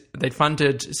 They'd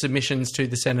funded submissions to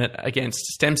the Senate against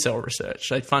stem cell research.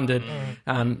 They'd funded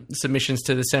submissions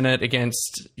to the Senate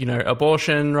against,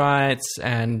 abortion rights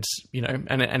and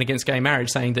against gay marriage,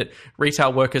 saying that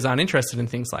retail workers aren't interested in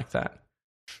things like that.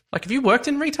 Like, have you worked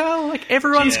in retail? Like,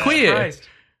 everyone's queer. Christ.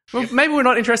 Well, maybe we're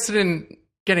not interested in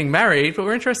getting married, but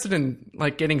we're interested in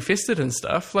like getting fisted and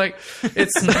stuff. Like,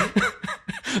 it's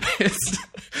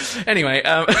anyway.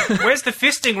 Where's the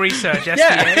fisting research, SDA?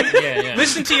 yeah.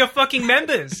 Listen to your fucking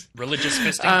members. Religious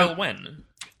fisting bill when?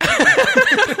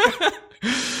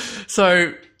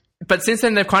 So, but since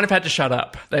then they've kind of had to shut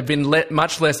up. They've been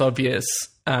much less obvious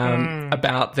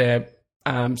about their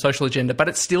social agenda, but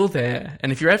it's still there.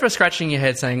 And if you're ever scratching your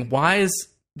head saying, why is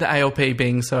the ALP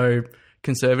being so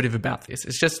conservative about this?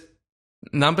 It's just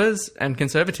numbers and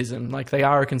conservatism. Like, they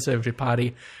are a conservative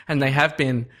party, and they have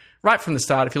been right from the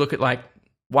start. If you look at like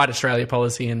White Australia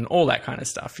policy and all that kind of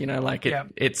stuff,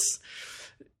 it's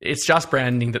just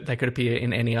branding that they could appear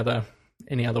in any other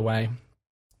way.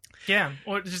 Yeah,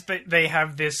 or just they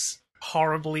have this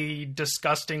horribly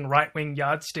disgusting right-wing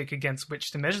yardstick against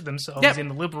which to measure themselves in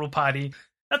the Liberal Party.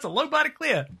 That's a low bar to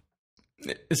clear.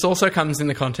 This also comes in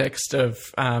the context of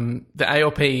the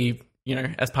ALP,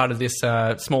 as part of this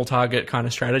small target kind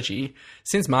of strategy,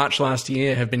 since March last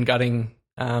year, have been gutting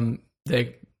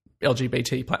their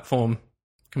LGBT platform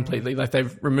completely. Like,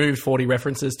 they've removed 40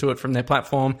 references to it from their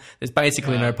platform. There's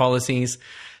basically no policies.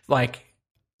 Like,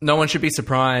 no one should be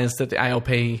surprised that the ALP,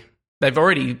 they've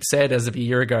already said as of a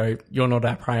year ago, you're not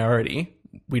our priority.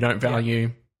 We don't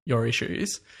value your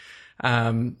issues.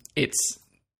 It's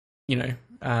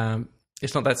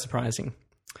not that surprising.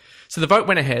 So the vote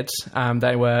went ahead.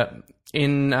 They were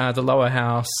in the lower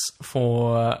house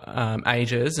for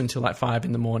ages until like 5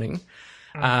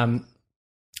 a.m,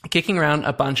 kicking around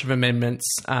a bunch of amendments,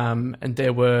 and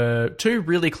there were 2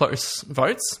 really close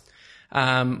votes.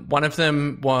 One of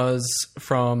them was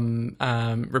from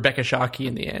Rebecca Sharkey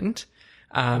in the end,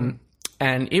 and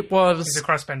it was... He's a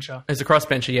crossbencher. As a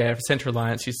crossbencher, yeah. Centre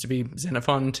Alliance used to be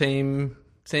Xenophon team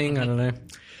thing, I don't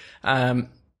know.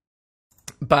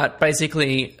 But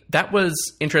basically, that was,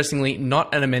 interestingly,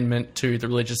 not an amendment to the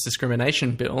religious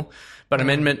discrimination bill, but an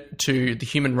amendment to the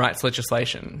human rights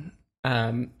legislation.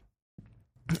 And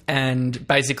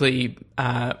basically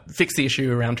fix the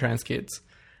issue around trans kids.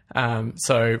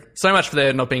 So much for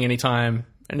there not being any time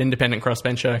an independent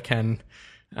crossbencher can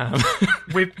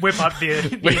whip up the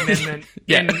amendment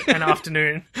in an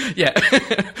afternoon. Yeah.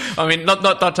 I mean,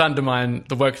 not to undermine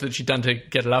the work that she'd done to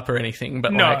get it up or anything,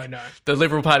 but No. the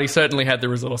Liberal Party certainly had the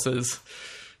resources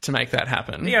to make that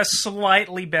happen. They are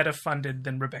slightly better funded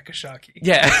than Rebecca Sharkey.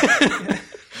 Yeah.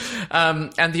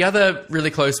 And the other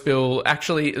really close bill,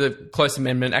 actually, the close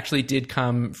amendment actually did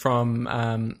come from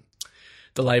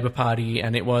the Labor Party,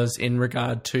 and it was in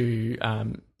regard to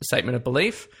statement of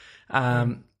belief.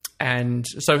 And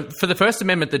so for the First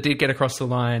Amendment that did get across the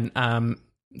line,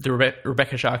 the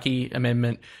Rebecca Sharkey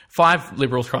amendment, 5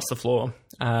 Liberals crossed the floor,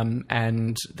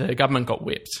 and the government got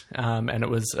whipped, and it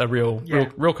was a real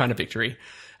kind of victory.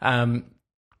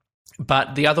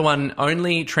 But the other one,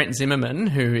 only Trent Zimmerman,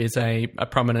 who is a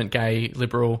prominent gay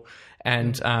Liberal,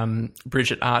 and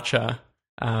Bridget Archer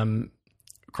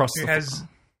crossed Who the has floor.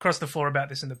 crossed the floor about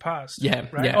this in the past. Yeah,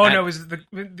 right? yeah. Oh, And- no,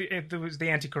 it was the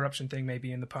anti-corruption thing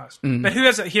maybe in the past. But who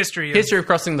has a history of...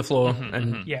 Crossing the floor,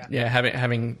 and Yeah.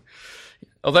 having.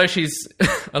 Although she's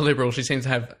a Liberal, she seems to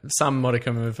have some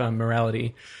modicum of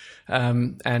morality,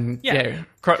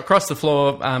 crossed the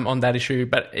floor on that issue.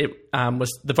 But it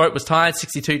the vote was tied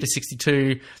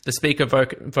 62-62. The Speaker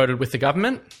voted with the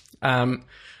government,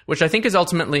 which I think is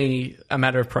ultimately a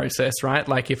matter of process, right?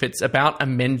 Like if it's about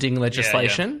amending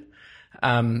legislation,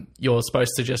 you're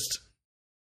supposed to just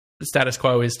the status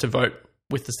quo is to vote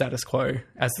with the status quo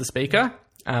as the Speaker.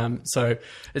 So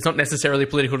it's not necessarily a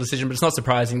political decision, but it's not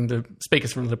surprising. The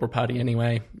Speaker's from the Liberal Party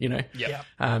anyway, you know. Yeah.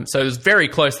 So it was very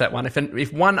close, that one.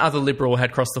 If one other Liberal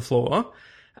had crossed the floor,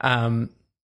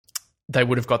 they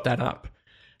would have got that up.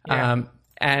 Yeah.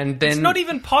 And then It's not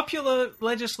even popular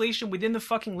legislation within the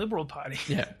fucking Liberal Party.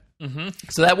 yeah.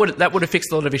 So that would have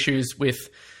fixed a lot of issues with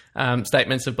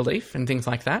statements of belief and things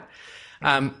like that.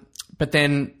 But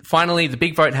then finally, the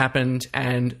big vote happened,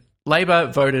 and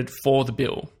Labor voted for the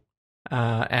bill.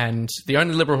 And the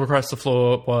only Liberal who crossed the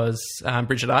floor was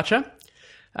Bridget Archer.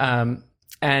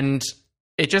 And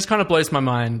it just kind of blows my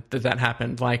mind that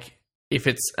happened. Like, if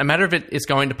it's a matter of it's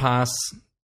going to pass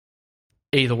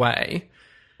either way.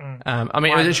 I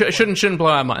mean, it shouldn't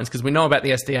blow our minds because we know about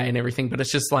the SDA and everything, but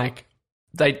it's just like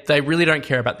they really don't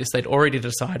care about this. They'd already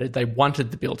decided they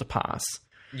wanted the bill to pass.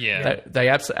 Yeah. They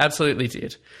absolutely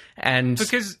did. And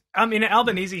Because, I mean,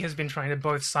 Albanese has been trying to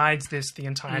both sides this the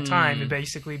entire time, and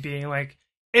basically being like,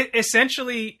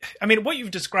 essentially, I mean, what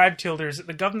you've described, Tilda, is that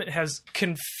the government has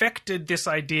confected this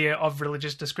idea of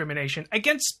religious discrimination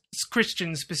against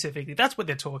Christians specifically. That's what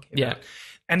they're talking about.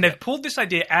 And they've pulled this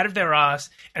idea out of their ass,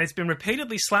 and it's been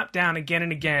repeatedly slapped down again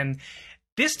and again.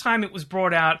 This time it was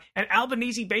brought out, and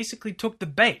Albanese basically took the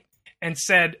bait and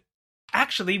said,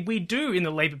 actually, we do in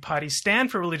the Labour Party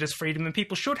stand for religious freedom, and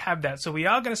people should have that. So we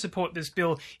are going to support this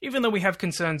bill, even though we have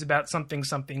concerns about something,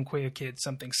 queer kids,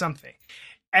 something.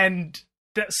 And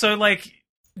so, like,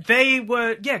 they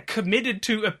were, committed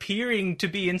to appearing to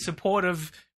be in support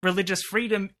of religious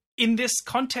freedom in this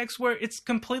context where it's a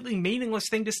completely meaningless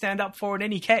thing to stand up for in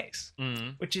any case,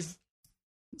 which is...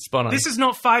 spot on. This is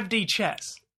not 5D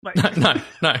chess. Like, no.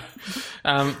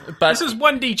 But this is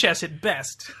 1D chess at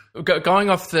best. Going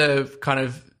off the kind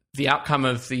of the outcome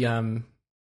of the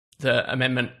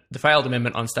amendment, the failed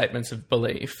amendment on statements of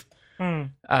belief,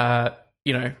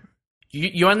 you know,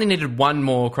 you only needed one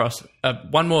more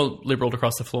Liberal to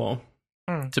cross the floor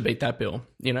to beat that bill.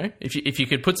 You know, if you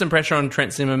could put some pressure on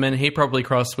Trent Zimmerman, he probably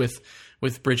crossed with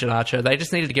Bridget Archer. They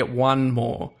just needed to get one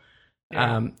more.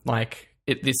 Yeah.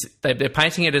 They're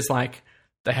painting it as like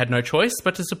they had no choice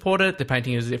but to support it. They're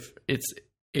painting it as if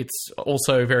it's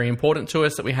also very important to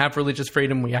us that we have religious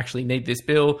freedom. We actually need this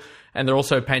bill. And they're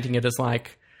also painting it as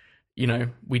like, you know,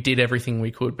 we did everything we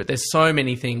could. But there's so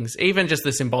many things, even just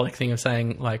the symbolic thing of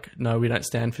saying like, no, we don't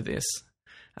stand for this.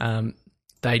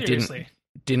 They Seriously.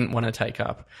 didn't want to take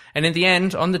up. And in the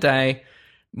end, on the day,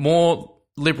 more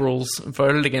Liberals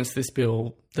voted against this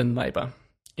bill than Labor,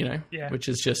 you know, which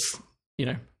is just, you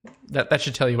know, that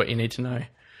should tell you what you need to know.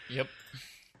 Yep.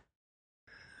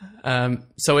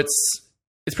 So it's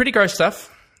pretty gross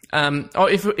stuff.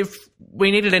 If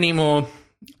we needed any more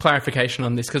clarification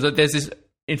on this, because there's this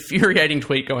infuriating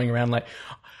tweet going around, like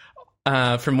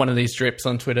from one of these drips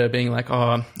on Twitter, being like,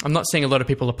 "Oh, I'm not seeing a lot of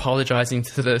people apologising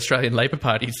to the Australian Labor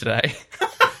Party today."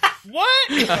 What?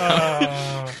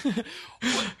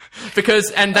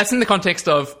 Because, and that's in the context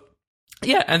of,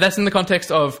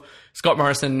 Scott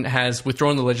Morrison has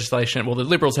withdrawn the legislation. Well, the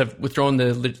Liberals have withdrawn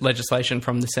the legislation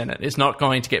from the Senate. It's not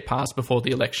going to get passed before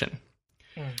the election.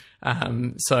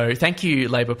 So thank you,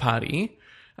 Labor Party.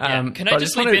 Can I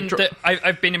just leap in that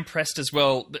I've been impressed as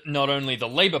well that not only the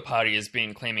Labour Party has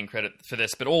been claiming credit for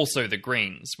this, but also the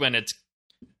Greens, when it's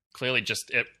clearly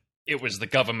just it was the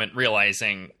government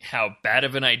realizing how bad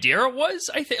of an idea it was.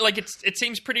 I think it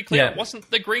seems pretty clear it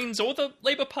wasn't the Greens or the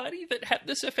Labour Party that had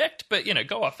this effect, but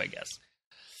go off, I guess.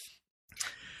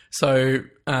 So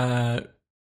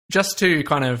just to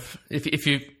kind of, if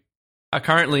you are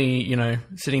currently,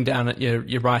 sitting down at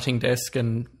your writing desk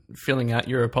and filling out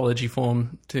your apology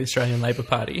form to the Australian Labor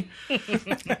Party,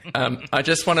 I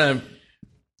just want to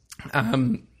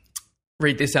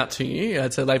read this out to you.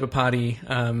 It's a Labor Party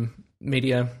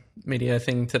media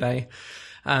thing today.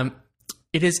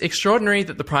 It is extraordinary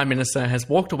that the Prime Minister has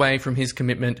walked away from his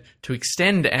commitment to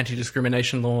extend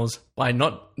anti-discrimination laws by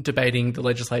not debating the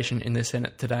legislation in the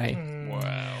Senate today.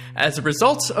 Wow. As a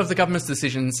result of the government's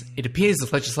decisions, it appears the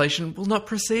legislation will not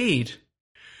proceed.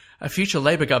 A future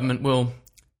Labor government will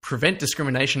prevent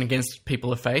discrimination against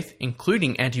people of faith,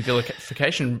 including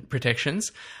anti-vilification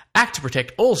protections, act to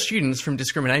protect all students from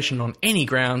discrimination on any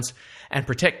grounds, and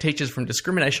protect teachers from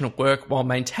discrimination at work while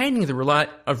maintaining the right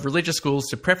of religious schools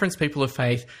to preference people of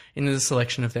faith in the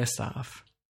selection of their staff.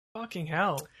 Fucking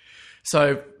hell.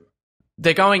 So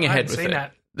they're going ahead with it.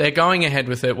 That. They're going ahead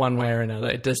with it one way or another.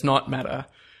 It does not matter.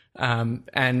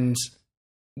 And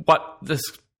what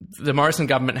the Morrison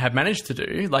government have managed to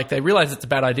do, they realise it's a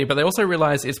bad idea, but they also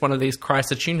realise it's one of these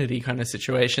Christ opportunity kind of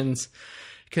situations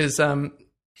because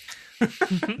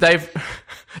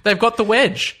they've got the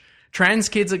wedge. Trans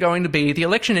kids are going to be the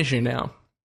election issue now.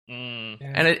 Mm.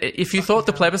 Yeah. And if you thought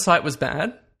the plebiscite was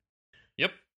bad,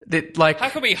 yep. How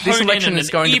can we hone in on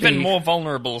an even more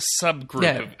vulnerable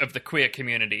subgroup of the queer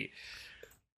community?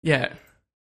 Yeah,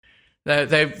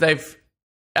 they've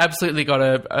absolutely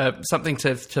got something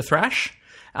to thrash.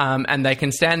 And they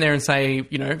can stand there and say,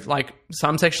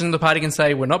 some sections of the party can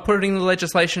say, we're not putting the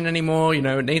legislation anymore,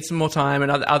 it needs some more time. And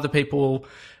other people,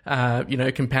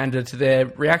 can pander to their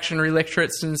reactionary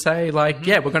electorates and say, we're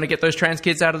going to get those trans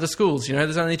kids out of the schools.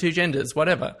 There's only two genders,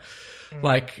 whatever.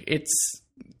 It's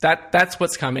that's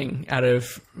what's coming out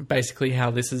of basically how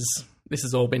this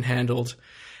has all been handled.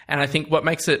 And I think what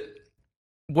makes it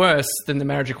worse than the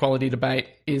marriage equality debate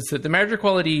is that the marriage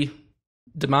equality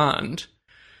demand,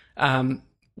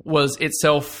 was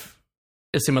itself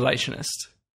assimilationist.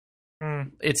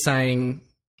 It's saying,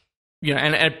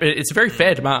 and it's a very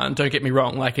fair demand, don't get me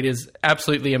wrong. It is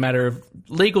absolutely a matter of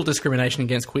legal discrimination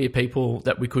against queer people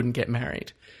that we couldn't get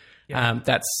married. Yeah.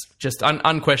 That's just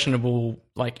unquestionable,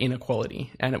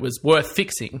 inequality, and it was worth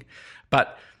fixing.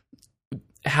 But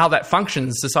how that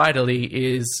functions societally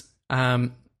is,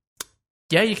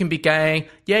 you can be gay,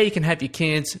 you can have your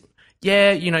kids,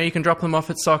 you can drop them off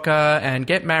at soccer and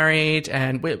get married,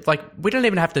 and we don't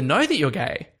even have to know that you're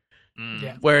gay.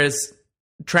 Yeah. Whereas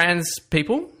trans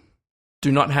people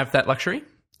do not have that luxury.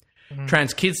 Mm-hmm.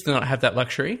 Trans kids do not have that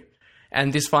luxury.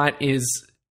 And this fight is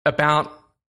about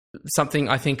something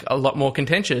I think a lot more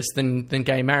contentious than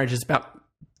gay marriage. It's about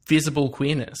visible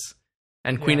queerness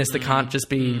and queerness that can't just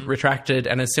be retracted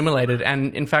and assimilated,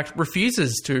 and in fact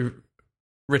refuses to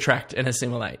retract and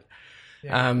assimilate.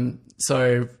 Yeah.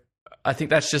 So I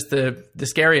think that's just the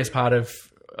scariest part of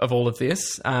all of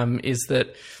this, is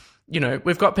that,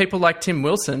 we've got people like Tim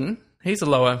Wilson. He's a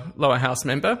lower house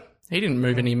member. He didn't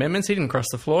move any amendments. He didn't cross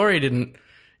the floor. He didn't,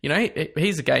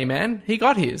 he's a gay man. He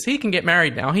got his. He can get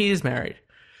married now. He is married.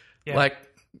 Yeah.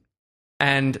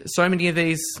 And so many of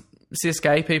these cis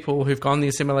gay people who've gone the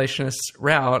assimilationist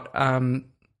route, are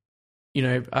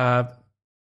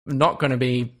not going to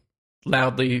be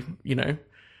loudly,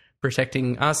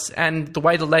 protecting us. And the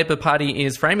way the Labor Party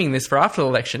is framing this for after the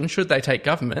election, should they take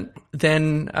government,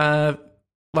 then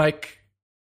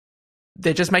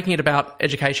they're just making it about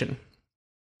education.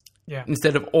 Yeah.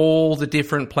 Instead of all the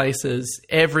different places,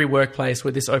 every workplace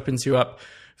where this opens you up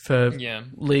for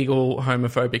legal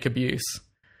homophobic abuse.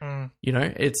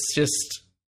 It's just,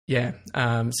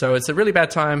 so it's a really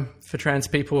bad time for trans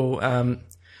people.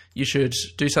 You should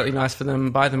do something nice for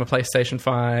them, buy them a PlayStation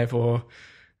 5 or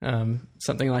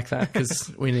something like that,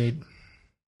 because we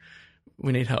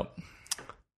need help.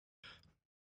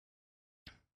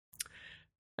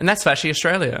 And that's Fashy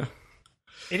Australia.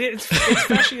 It's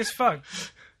fashy as fuck.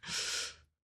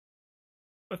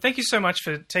 Well, thank you so much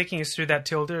for taking us through that,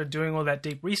 Tilda, doing all that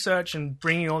deep research and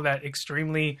bringing all that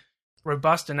extremely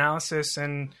robust analysis,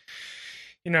 and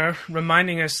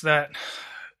reminding us that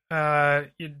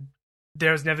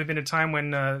there's never been a time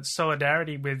when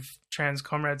solidarity with trans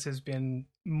comrades has been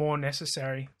more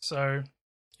necessary. So,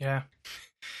 it's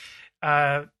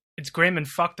grim, and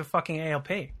fuck the fucking ALP.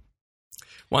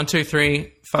 1, 2,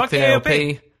 3, fuck the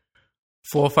ALP.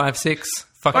 456.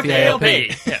 Fuck, Fuck the ALP.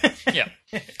 Yeah.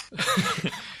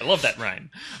 I love that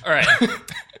rhyme. All right.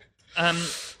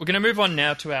 We're going to move on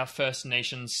now to our First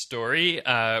Nations story,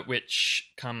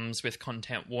 which comes with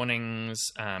content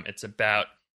warnings. It's about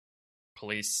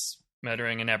police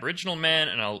murdering an Aboriginal man,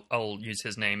 and I'll use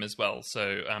his name as well.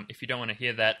 So if you don't want to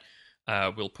hear that,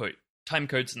 we'll put time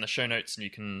codes in the show notes, and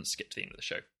you can skip to the end of the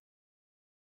show.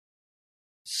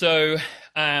 So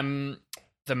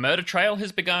the murder trial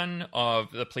has begun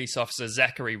of the police officer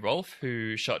Zachary Rolfe,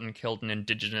 who shot and killed an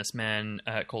Indigenous man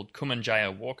called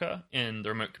Kumanjaya Walker in the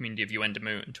remote community of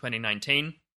Yuendamu in 2019.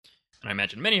 And I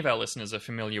imagine many of our listeners are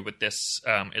familiar with this.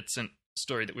 It's a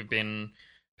story that we've been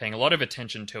paying a lot of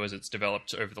attention to as it's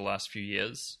developed over the last few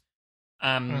years.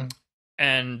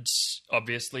 And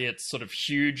obviously it's sort of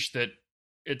huge that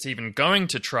it's even going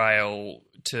to trial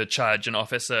to charge an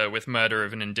officer with murder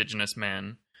of an Indigenous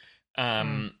man.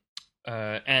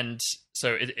 And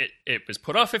so it was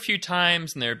put off a few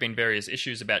times, and there have been various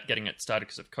issues about getting it started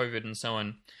because of COVID and so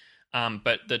on.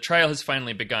 But the trial has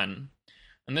finally begun.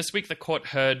 And this week the court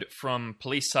heard from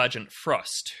Police Sergeant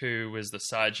Frost, who was the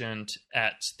sergeant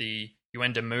at the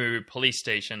Yuendamu police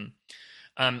station.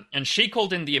 And she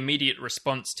called in the Immediate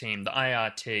Response Team, the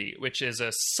IRT, which is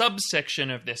a subsection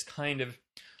of this kind of,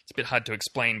 it's a bit hard to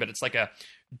explain, but it's like a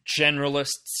generalist,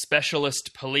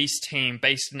 specialist police team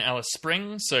based in Alice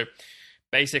Springs. So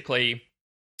basically,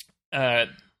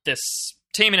 this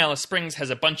team in Alice Springs has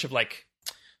a bunch of like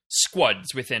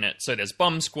squads within it. So there's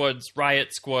bomb squads,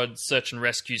 riot squads, search and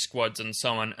rescue squads, and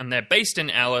so on. And they're based in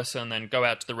Alice and then go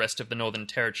out to the rest of the Northern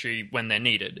Territory when they're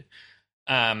needed.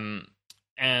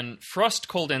 And Frost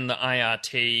called in the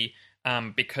IRT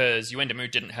because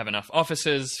Yuendamu didn't have enough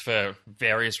officers for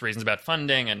various reasons about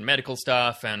funding and medical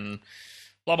staff and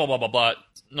blah, blah, blah, blah, blah.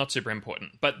 Not super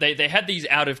important. But they had these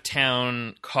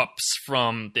out-of-town cops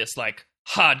from this, like,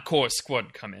 hardcore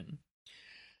squad come in.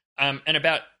 And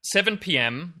about 7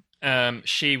 p.m.,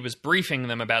 she was briefing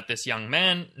them about this young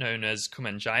man known as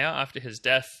Kumanjaya after his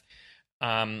death,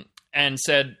 and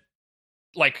said,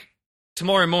 like,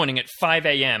 tomorrow morning at 5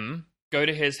 a.m., go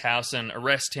to his house and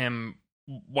arrest him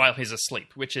while he's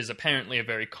asleep, which is apparently a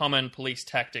very common police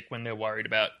tactic when they're worried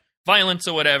about violence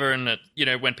or whatever, and that, you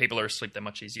know, when people are asleep, they're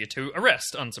much easier to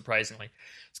arrest, unsurprisingly.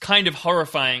 It's kind of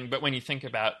horrifying, but when you think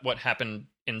about what happened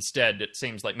instead, it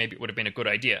seems like maybe it would have been a good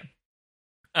idea.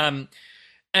 And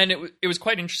it was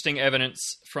quite interesting evidence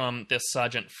from this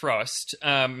Sergeant Frost.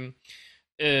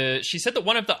 She said that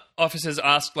one of the officers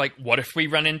asked, like, what if we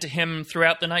run into him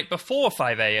throughout the night before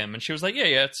 5 a.m.? And she was like,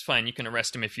 yeah, it's fine. You can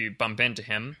arrest him if you bump into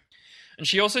him. And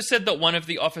she also said that one of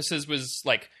the officers was,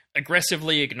 like,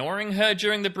 aggressively ignoring her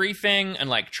during the briefing and,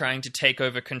 like, trying to take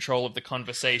over control of the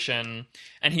conversation.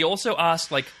 And he also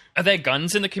asked, like, are there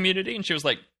guns in the community? And she was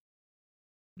like,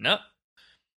 no.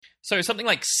 So something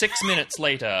like 6 minutes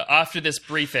later, after this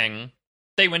briefing,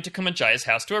 they went to Kumanjaya's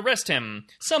house to arrest him.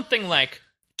 Something like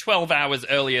 12 hours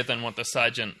earlier than what the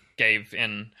sergeant gave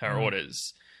in her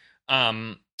orders.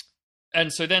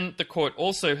 And so then the court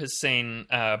also has seen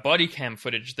body cam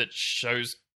footage that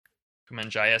shows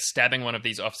Kumanjaya stabbing one of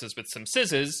these officers with some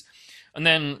scissors, and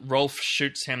then Rolfe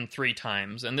shoots him 3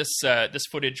 times. And this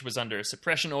footage was under a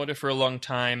suppression order for a long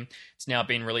time. It's now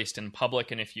been released in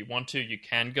public, and if you want to, you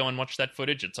can go and watch that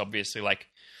footage. It's obviously, like,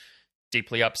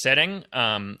 deeply upsetting.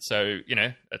 So, you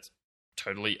know, it's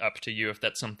totally up to you if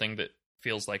that's something that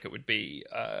feels like it would be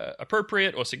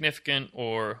appropriate or significant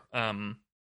or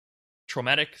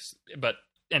traumatic. But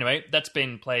anyway, that's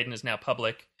been played and is now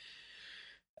public.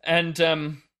 And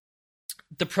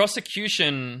the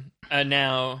prosecution are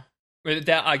now,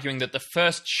 they're arguing that the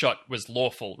first shot was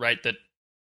lawful, right? That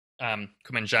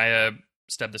Kumanjaya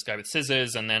stabbed this guy with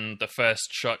scissors, and then the first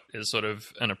shot is sort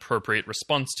of an appropriate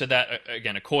response to that,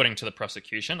 again, according to the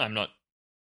prosecution. I'm not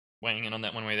weighing in on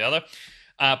that one way or the other.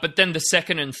 But then the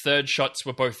second and third shots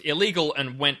were both illegal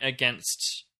and went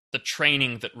against the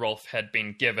training that Rolfe had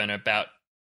been given about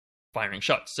firing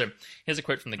shots. So here's a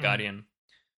quote from The Guardian.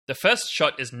 The first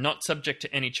shot is not subject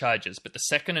to any charges, but the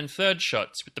second and third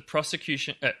shots,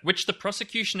 which the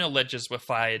prosecution alleges were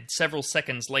fired several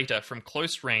seconds later from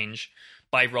close range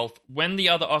by Rolfe when the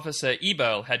other officer,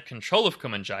 Eberl, had control of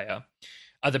Kumanjaya,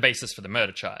 are the basis for the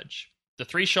murder charge. The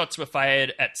 3 shots were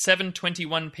fired at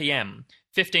 7:21 p.m.,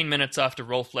 15 minutes after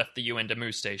Rolfe left the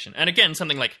Yuendamu station. And again,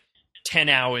 something like 10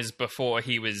 hours before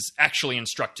he was actually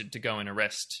instructed to go and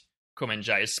arrest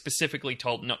Kumanjaya, specifically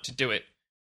told not to do it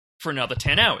for another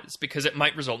 10 hours because it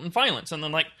might result in violence. And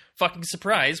then, like, fucking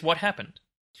surprise, what happened?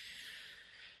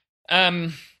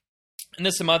 And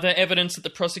there's some other evidence that the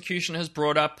prosecution has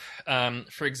brought up.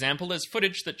 For example, there's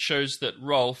footage that shows that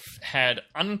Rolf had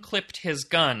unclipped his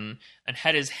gun and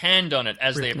had his hand on it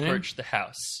as they approached the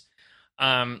house.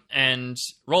 And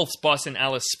Rolf's boss in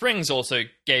Alice Springs also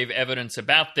gave evidence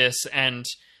about this, and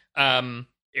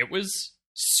it was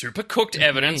super cooked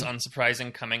evidence,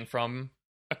 unsurprising coming from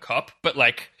a cop, but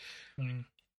like, this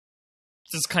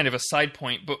is kind of a side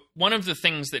point, but one of the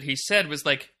things that he said was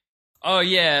like, oh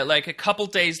yeah, like a couple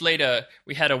days later,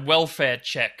 we had a welfare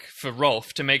check for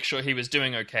Rolf to make sure he was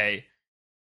doing okay.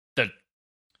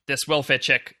 This welfare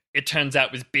check, it turns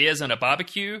out, was beers and a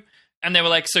barbecue. And they were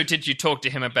like, so did you talk to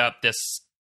him about this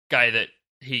guy that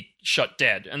he shot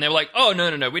dead? And they were like, oh,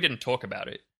 no, we didn't talk about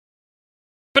it.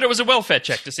 But it was a welfare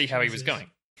check to see how he was going.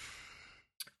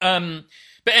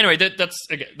 But anyway, that's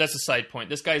a side point.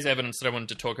 This guy's evidence that I wanted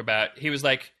to talk about, he was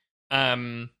like,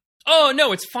 oh,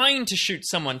 no, it's fine to shoot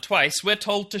someone twice. We're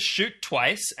told to shoot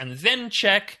twice and then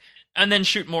check and then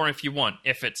shoot more if you want,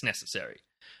 if it's necessary.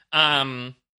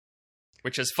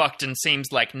 Which is fucked and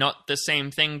seems like not the same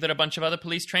thing that a bunch of other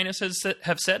police trainers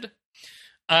have said.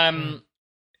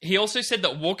 He also said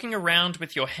that walking around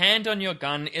with your hand on your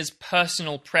gun is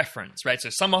personal preference, right?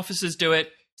 So some officers do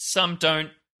it, some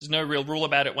don't. There's no real rule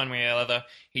about it one way or the other.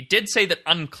 He did say that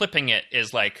unclipping it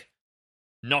is like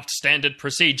not standard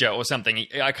procedure or something.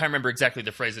 I can't remember exactly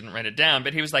the phrase, I didn't write it down,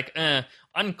 but he was like,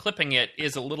 unclipping it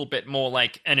is a little bit more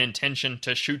like an intention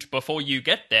to shoot before you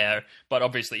get there, but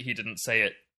obviously he didn't say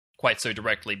it quite so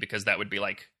directly because that would be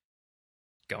like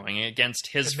going against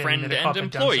his friend and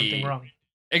employee.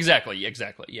 Exactly,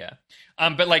 yeah.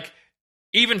 But like,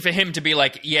 even for him to be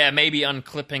like, yeah, maybe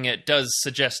unclipping it does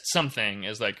suggest something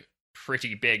is like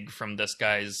pretty big from this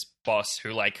guy's boss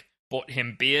who like bought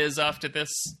him beers after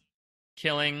this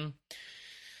killing.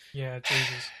 Yeah,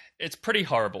 Jesus. It's pretty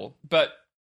horrible, but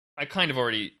I kind of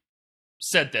already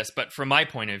said this, but from my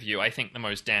point of view, I think the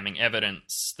most damning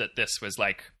evidence that this was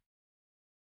like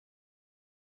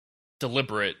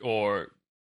deliberate or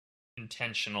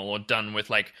intentional or done with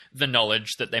like the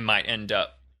knowledge that they might end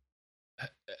up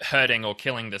hurting or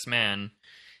killing this man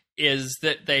is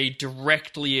that they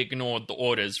directly ignored the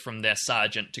orders from their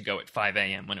sergeant to go at 5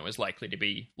 a.m. when it was likely to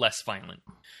be less violent.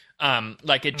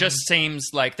 Like it just seems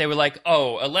like they were like,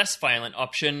 oh, a less violent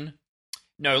option.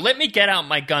 No, let me get out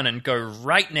my gun and go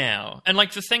right now. And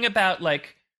like the thing about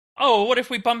like, oh, what if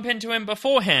we bump into him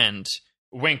beforehand?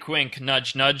 Wink, wink,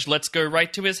 nudge, nudge. Let's go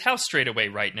right to his house straight away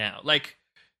right now. Like,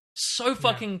 so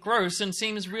fucking gross and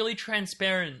seems really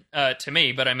transparent to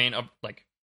me. But I mean, like,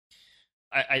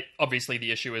 I obviously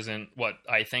the issue isn't what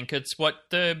I think; it's what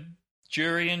the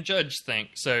jury and judge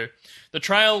think. So the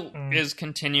trial is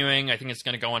continuing. I think it's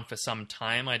going to go on for some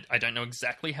time. I don't know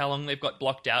exactly how long they've got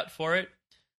blocked out for it.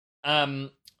 I'm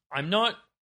not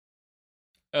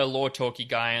a law talky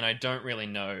guy, and I don't really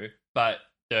know, but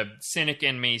the cynic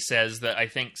in me says that I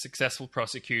think successful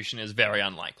prosecution is very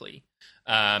unlikely.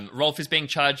 Rolf is being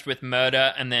charged with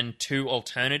murder and then 2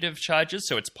 alternative charges,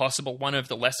 so it's possible one of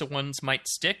the lesser ones might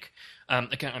stick.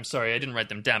 Again, I'm sorry, I didn't write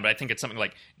them down, but I think it's something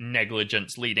like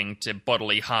negligence leading to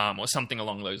bodily harm or something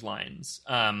along those lines.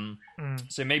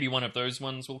 So maybe one of those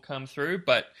ones will come through,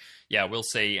 but yeah, we'll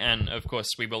see. And of course,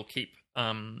 we will keep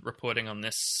reporting on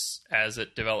this as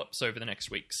it develops over the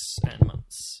next weeks and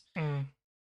months.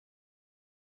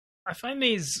 I find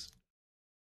these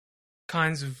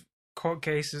kinds of court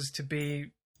cases to be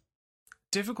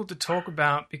difficult to talk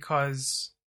about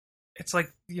because it's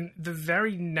like the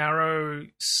very narrow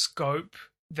scope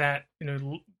that,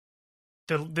 the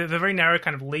very narrow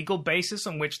kind of legal basis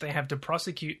on which they have to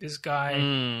prosecute this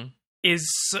guy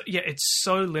it's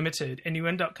so limited, and you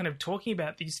end up kind of talking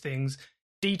about these things,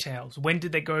 details. When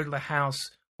did they go to the house?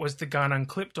 Was the gun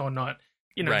unclipped or not?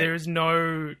 Right. There's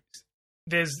no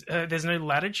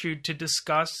latitude to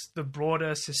discuss the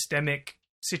broader systemic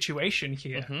situation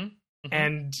here.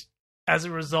 And as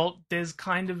a result, there's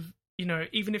kind of,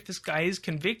 even if this guy is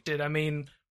convicted, I mean,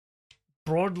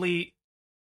 broadly,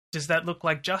 does that look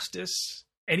like justice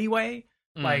anyway?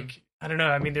 Like, I don't know.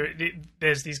 I mean,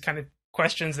 there's these kind of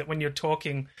questions that when you're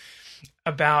talking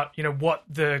about, what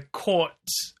the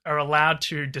courts are allowed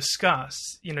to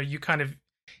discuss,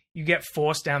 you get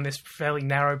forced down this fairly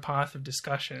narrow path of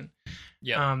discussion.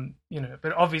 Yeah.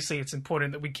 But obviously it's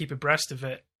important that we keep abreast of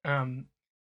it,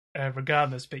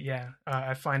 regardless. But yeah,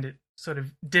 I find it sort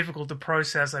of difficult to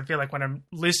process. I feel like when I'm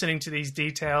listening to these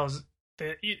details,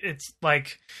 it's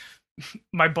like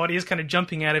my body is kind of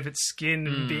jumping out of its skin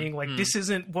and being like, this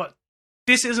isn't what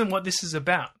this is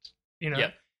about,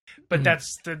 Yep. But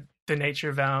that's the nature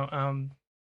of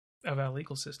our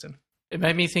legal system. It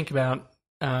made me think about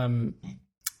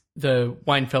the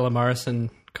Wayne Feller Morrison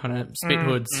kind of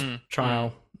Spithoods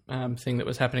trial thing that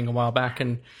was happening a while back,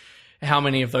 and how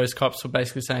many of those cops were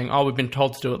basically saying, "Oh, we've been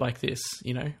told to do it like this,"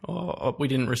 or we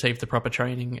didn't receive the proper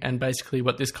training. And basically,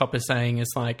 what this cop is saying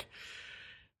is like,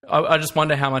 I just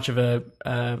wonder how much of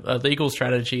a legal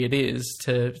strategy it is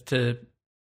to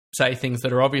say things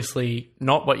that are obviously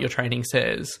not what your training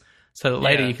says, so that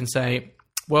later you can say,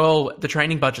 well, the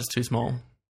training budget's too small.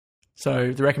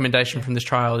 So the recommendation from this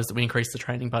trial is that we increase the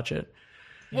training budget.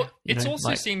 Well, it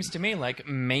also seems to me like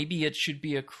maybe it should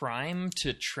be a crime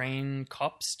to train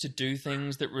cops to do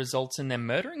things that results in them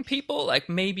murdering people. Like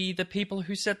maybe the people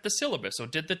who set the syllabus or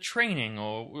did the training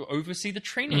or oversee the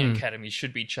training academy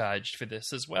should be charged for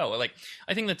this as well. Like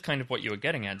I think that's kind of what you were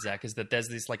getting at, Zach, is that there's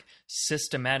this like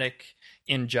systematic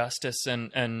injustice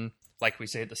and like we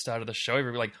say at the start of the show,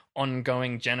 like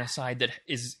ongoing genocide that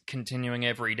is continuing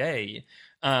every day.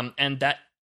 And that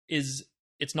is...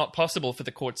 It's not possible for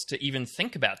the courts to even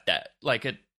think about that. Like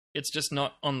it's just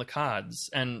not on the cards.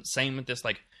 And same with this,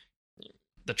 like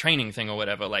the training thing or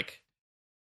whatever. Like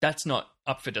that's not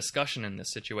up for discussion in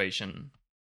this situation.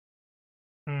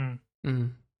 It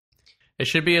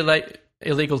should be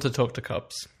illegal to talk to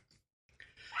cops.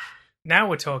 Now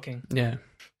we're talking. Yeah.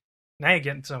 Now you're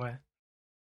getting somewhere.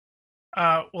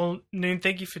 Well, Noon,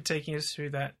 thank you for taking us through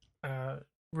that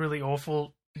really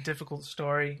awful, difficult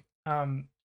story.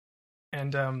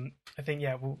 And I think,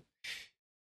 we'll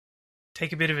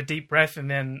take a bit of a deep breath and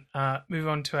then move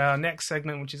on to our next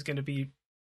segment, which is going to be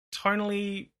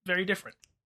tonally very different.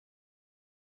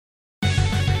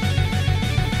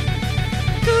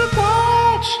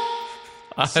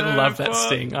 I love that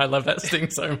sting. I love that sting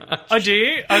so much. Oh, do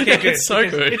you? Okay, good. It's so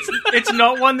good. It's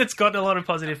not one that's got a lot of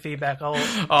positive feedback.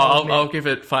 I'll give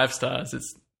it 5 stars.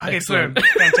 It's okay, excellent. Boom.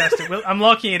 Fantastic. Well, I'm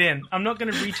locking it in. I'm not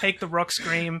going to retake the rock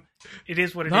scream. It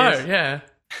is what it is. No, yeah.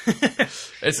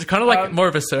 It's kind of like more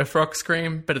of a surf rock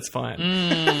scream, but it's fine.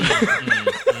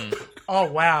 Oh,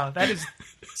 wow. That is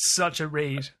such a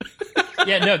read.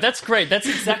 Yeah, no, that's great. That's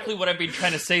exactly what I've been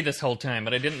trying to say this whole time,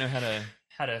 but I didn't know how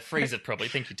to phrase it properly.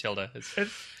 Thank you, Tilda.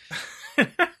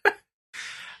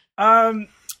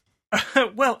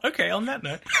 Well, okay, on that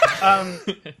note,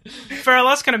 for our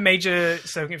last kind of major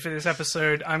segment for this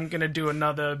episode, I'm going to do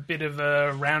another bit of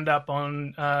a roundup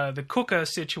on the Cooker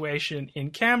situation in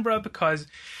Canberra, because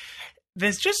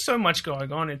there's just so much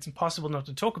going on, it's impossible not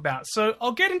to talk about. So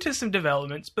I'll get into some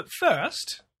developments, but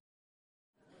first...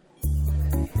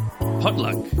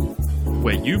 Potluck,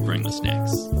 where you bring the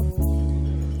snacks.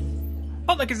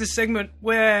 Potluck is a segment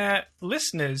where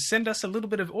listeners send us a little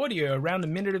bit of audio, around a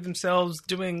minute of themselves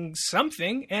doing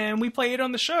something, and we play it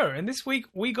on the show. And this week,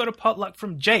 we got a potluck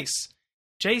from Jace.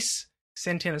 Jace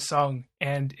sent in a song,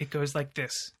 and it goes like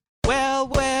this. Well,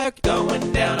 we're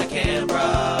going down to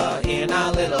Canberra in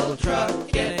our little truck,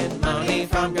 getting money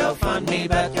from GoFundMe,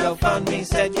 but GoFundMe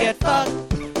said get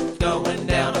fucked. Going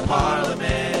down to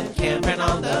Parliament, camping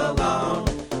on the lawn.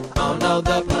 Oh no,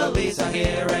 the police are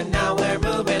here, and now we're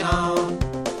moving on.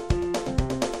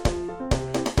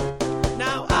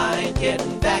 Now I ain't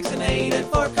getting vaccinated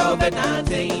for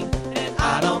COVID-19, and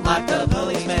I don't like the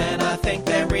policemen, I think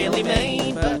they're really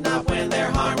mean, but not when they're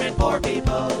harming poor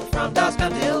people from dusk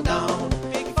until dawn.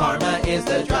 Big Pharma is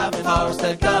the driving force,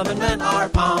 the government are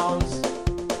pawns.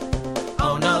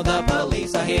 Oh no, the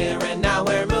police are here, and now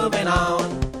we're moving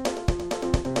on.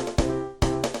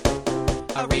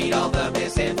 I read all the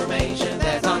misinformation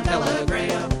that's on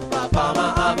Telegram.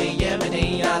 Obama, Abiy,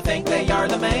 Yemeni, I think they are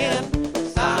the man.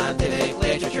 Scientific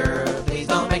literature, please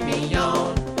don't make me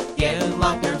yawn. Getting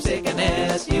long-term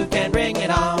sickness, you can bring it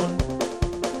on.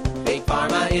 Big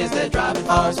Pharma is the driving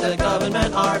force, the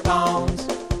government are pawns.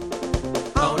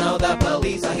 Oh no, the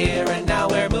police are here, and now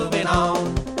we're moving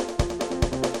on.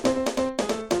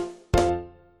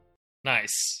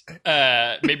 Nice.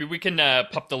 Maybe we can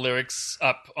pop the lyrics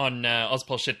up on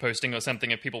Ozpol shitposting or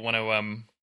something if people want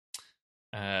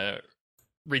to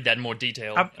read that in more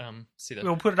detail. See that.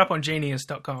 We'll put it up on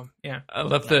genius.com. Yeah. I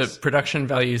love the production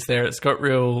values there. It's got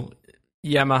real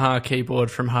Yamaha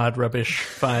keyboard from Hard Rubbish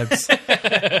vibes.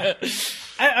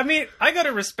 I mean, I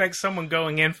gotta respect someone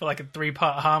going in for like a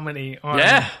 3-part harmony on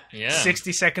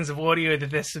 60 seconds of audio that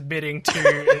they're submitting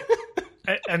to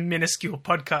a minuscule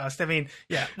podcast. I mean,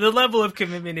 the level of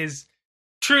commitment is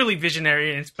truly visionary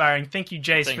and inspiring. Thank you,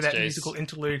 Jace, for that musical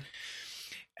interlude.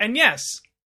 And yes,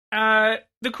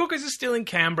 the Cookers are still in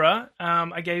Canberra.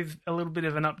 I gave a little bit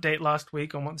of an update last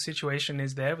week on what the situation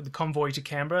is there with the convoy to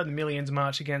Canberra, the Millions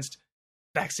March against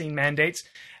vaccine mandates.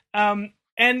 And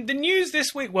the news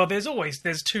this week, well,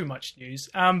 there's too much news.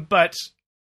 But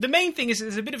the main thing is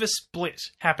there's a bit of a split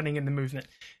happening in the movement.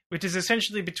 which is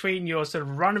essentially between your sort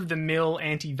of run-of-the-mill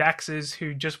anti-vaxxers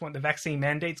who just want the vaccine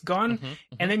mandates gone,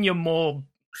 and then your more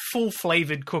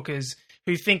full-flavored cookers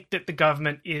who think that the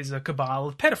government is a cabal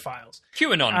of pedophiles.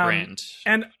 QAnon brand.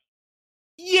 And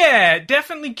yeah,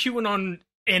 definitely QAnon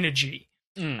energy.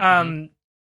 Without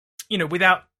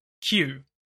Q.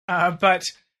 But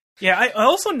yeah, I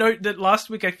also note that last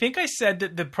week I think I said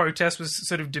that the protest was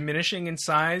sort of diminishing in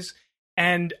size,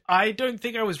 and I don't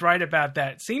think I was right about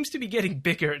that. It seems to be getting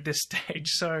bigger at this stage.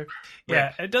 So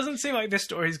yeah, It doesn't seem like this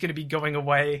story is going to be going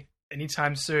away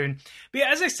anytime soon. But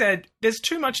yeah, as I said, there's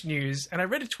too much news, and I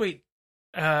read a tweet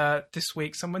this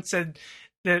week. Someone said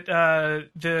that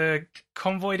the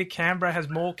convoy to Canberra has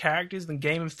more characters than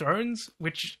Game of Thrones,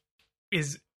 which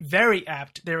is very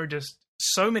apt. There are just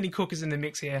so many cookers in the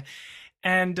mix here.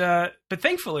 And but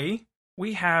thankfully,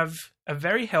 we have a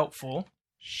very helpful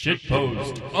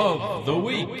Shitpost of the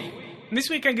week. And this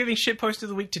week I'm giving Shitpost of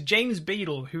the Week to James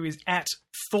Beadle, who is at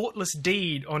Thoughtless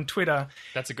Deed on Twitter.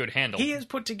 That's a good handle. He has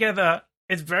put together,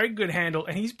 it's a very good handle,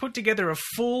 and he's put together a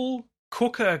full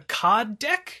cooker card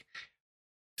deck.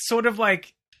 Sort of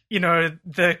like,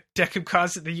 the deck of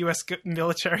cards that the US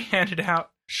military handed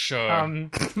out. Sure.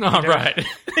 Right.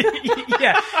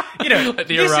 Yeah. Like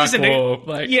the Iraq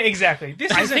War. Yeah, exactly.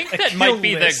 I think that might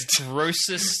be the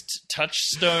grossest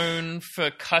touchstone for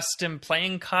custom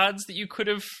playing cards that you could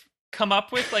have come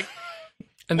up with. Like,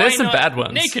 and there's some not bad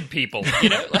ones. Naked people,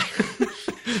 because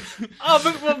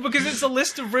it's a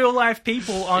list of real life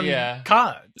people on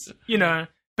cards,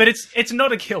 But it's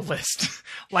not a kill list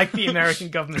like the American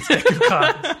government's deck of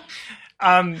cards.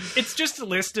 It's just a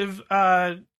list of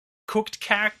cooked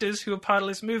characters who are part of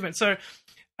this movement. So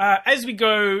as we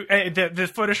go,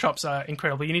 the photoshops are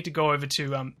incredible. You need to go over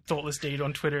to Thoughtless Deed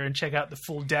on Twitter and check out the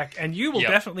full deck, and you will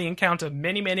definitely encounter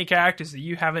many, many characters that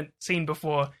you haven't seen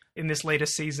before in this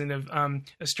latest season of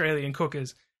Australian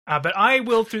cookers. But I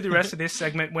will, through the rest of this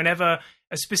segment, whenever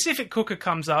a specific cooker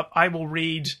comes up, I will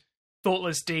read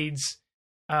Thoughtless Deed's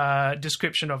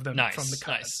description of them from the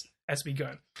cards as we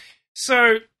go.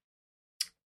 So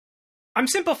I'm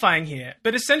simplifying here,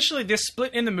 but essentially this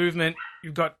split in the movement,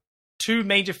 you've got two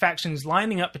major factions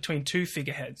lining up between two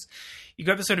figureheads. You've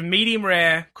got the sort of medium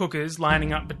rare cookers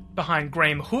lining up behind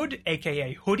Graham Hood,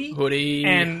 aka Hoodie.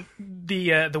 And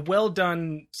the well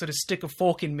done sort of stick a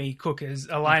fork in me cookers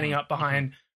are lining up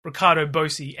behind Ricardo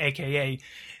Bosi, aka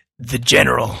the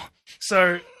General.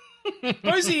 So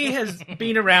Bosi has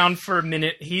been around for a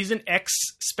minute. He's an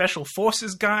ex-Special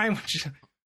Forces guy, which is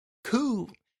cool,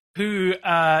 who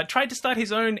tried to start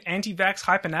his own anti-vax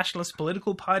hyper-nationalist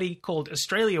political party called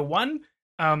Australia One.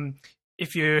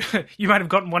 If you might have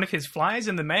gotten one of his flyers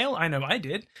in the mail. I know I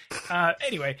did.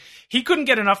 Anyway, he couldn't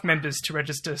get enough members to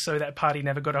register, so that party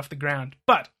never got off the ground.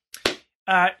 But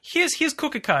here's his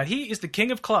cooker card. He is the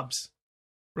king of clubs.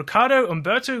 Ricardo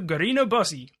Umberto Guarino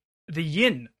Bosi, the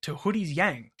yin to Hoodie's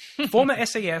yang. Former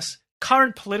SAS,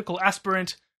 current political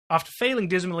aspirant, after failing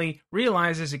dismally,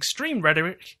 realizes extreme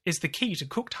rhetoric is the key to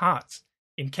cooked hearts.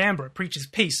 In Canberra, preaches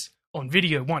peace, on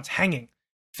video once hanging.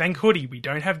 Thank Hoodie, we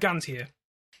don't have guns here.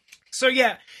 So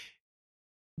yeah,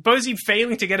 Bosi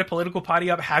failing to get a political party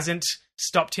up hasn't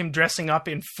stopped him dressing up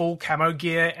in full camo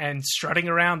gear and strutting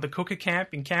around the cooker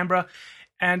camp in Canberra.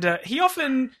 And he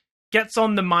often gets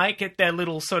on the mic at their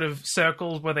little sort of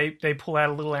circles where they pull out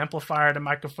a little amplifier and a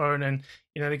microphone and,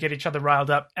 they get each other riled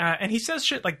up. And he says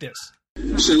shit like this.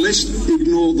 So let's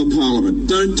ignore the parliament.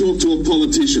 Don't talk to a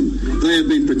politician. They have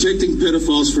been protecting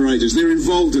pedophiles for ages. They're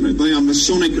involved in it. They are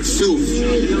Masonic filth.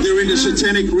 They're into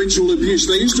satanic ritual abuse.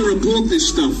 They used to report this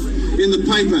stuff in the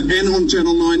paper and on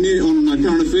Channel 9 on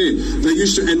Current Affair. They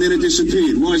used to, and then it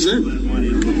disappeared. Why is that?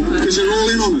 Because they're all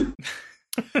in on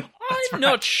it. I'm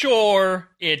not sure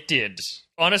it did.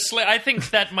 Honestly, I think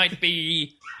that might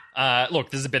be...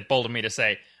 look, this is a bit bold of me to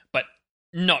say, but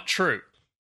not true.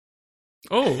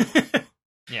 Oh.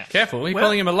 Yeah. Careful, you're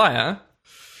calling him a liar.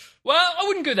 Well, I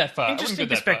wouldn't go that far. Interesting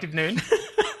perspective, Noon.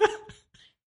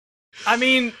 I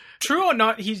mean, true or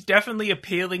not, he's definitely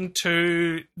appealing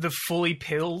to the fully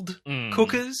pilled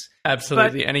cookers.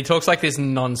 Absolutely. And he talks like this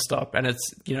non-stop. And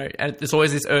it's, there's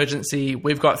always this urgency.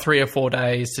 We've got 3 or 4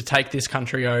 days to take this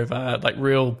country over. Like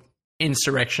real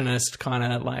insurrectionist kind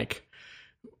of like...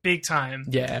 Big time.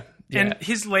 Yeah. And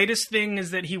his latest thing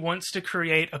is that he wants to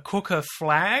create a cooker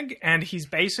flag, and he's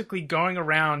basically going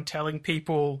around telling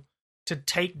people to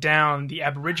take down the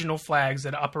Aboriginal flags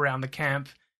that are up around the camp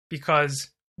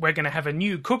because we're going to have a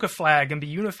new cooker flag and be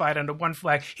unified under one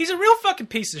flag. He's a real fucking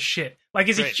piece of shit. Like,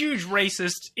 he's a huge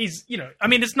racist. He's,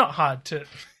 it's not hard to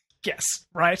guess,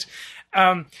 right?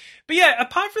 But yeah,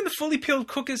 apart from the fully peeled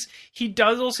cookers, he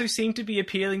does also seem to be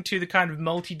appealing to the kind of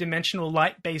multi-dimensional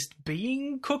light-based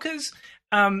being cookers.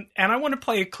 And I want to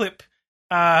play a clip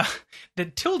that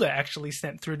Tilda actually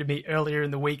sent through to me earlier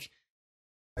in the week.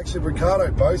 Actually,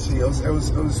 Ricardo Bosi, it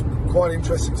was quite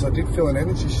interesting because I did feel an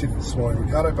energy shift this morning.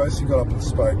 Ricardo Bosi got up and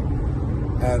spoke,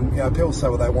 and people say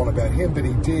what they want about him, but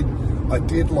I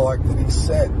did like that he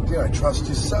said, trust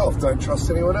yourself, don't trust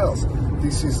anyone else.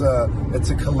 This is it's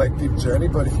a collective journey,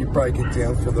 but if you break it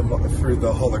down through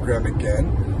the hologram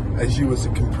again, as you as a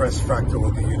compressed fractal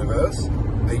of the universe,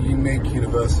 a unique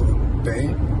universal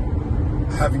being,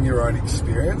 having your own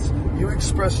experience, you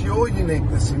express your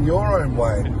uniqueness in your own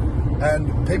way.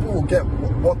 And people will get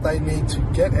what they need to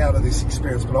get out of this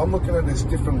experience. But I'm looking at these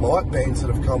different light beings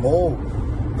that have come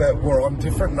that were on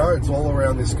different nodes all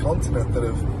around this continent that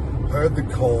have heard the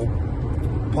call,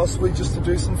 possibly just to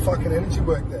do some fucking energy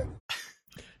work there.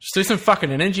 Just do some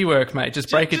fucking energy work, mate.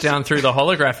 Just break it down through the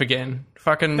holograph again.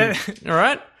 Fucking, all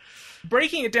right?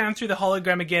 Breaking it down through the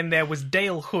hologram again there was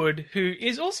Dale Hood, who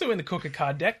is also in the Cooker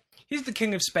card deck. He's the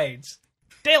king of spades.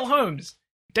 Dale Holmes.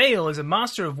 Dale is a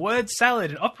master of word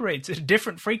salad and operates at a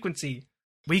different frequency.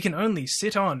 We can only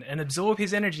sit on and absorb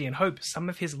his energy and hope some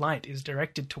of his light is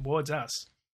directed towards us.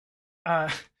 You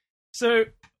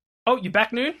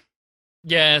back, Noon?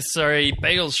 Yeah, sorry,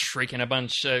 Bagel's shrieking a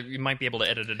bunch. You might be able to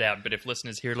edit it out, but if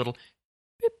listeners hear a little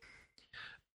beep,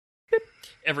 beep,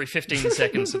 every 15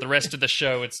 seconds of the rest of the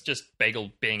show, it's just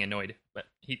Bagel being annoyed. But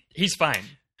he's fine.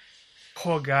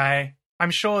 Poor guy. I'm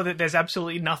sure that there's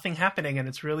absolutely nothing happening and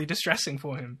it's really distressing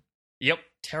for him. Yep,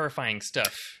 terrifying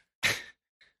stuff.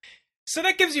 So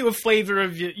that gives you a flavor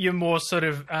of your more sort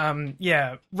of,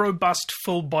 robust,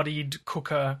 full-bodied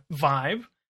cooker vibe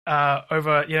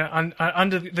over,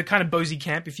 under the kind of Bosie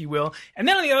camp, if you will. And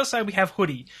then on the other side, we have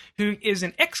Hoodie, who is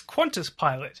an ex-Qantas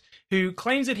pilot who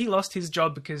claims that he lost his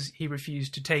job because he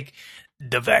refused to take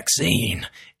the vaccine.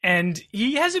 And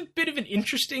he has a bit of an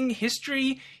interesting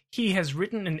history. He has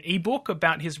written an ebook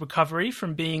about his recovery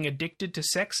from being addicted to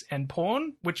sex and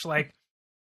porn, which,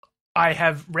 I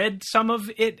have read some of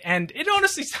it, and it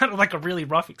honestly sounded like a really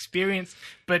rough experience,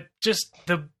 but just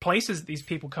the places these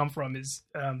people come from is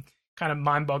kind of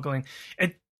mind-boggling.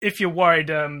 If you're worried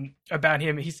about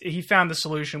him, he found the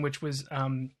solution, which was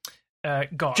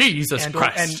God. Jesus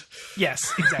Christ. And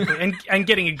yes, exactly. and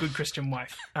getting a good Christian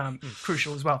wife,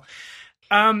 crucial as well.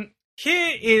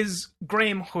 Here is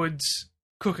Graham Hood's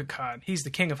Cooker card. He's the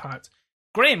King of Hearts.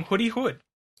 Graham Hoodie Hood.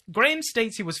 Graham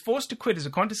states he was forced to quit as a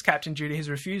Qantas captain due to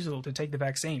his refusal to take the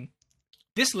vaccine.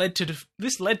 This led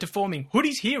to forming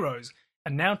Hoodie's Heroes,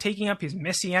 and now taking up his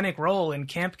messianic role in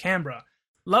Camp Canberra.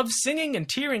 Loves singing and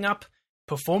tearing up,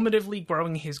 performatively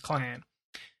growing his clan.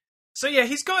 So yeah,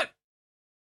 he's got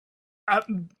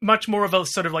much more of a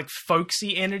sort of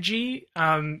folksy energy.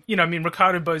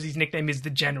 Ricardo Bosie's nickname is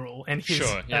the General, and his,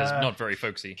 not very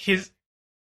folksy. He's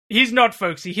not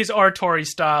folksy. His oratory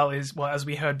style is, well, as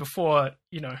we heard before,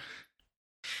 he's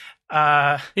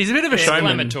a bit of a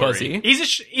showman, Bosie.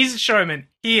 He's a showman.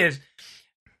 He is.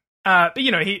 But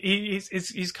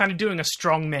he's kind of doing a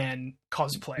strongman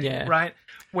cosplay, right?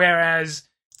 Whereas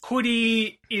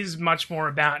Hoodie is much more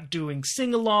about doing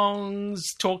sing-alongs,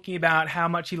 talking about how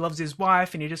much he loves his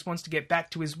wife and he just wants to get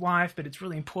back to his wife, but it's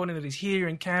really important that he's here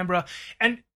in Canberra.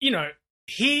 And,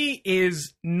 he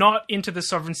is not into the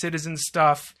sovereign citizen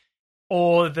stuff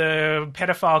or the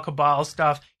pedophile cabal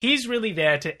stuff. He's really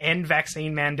there to end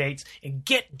vaccine mandates and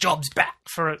get jobs back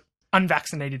for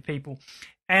unvaccinated people.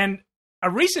 And a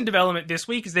recent development this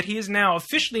week is that he is now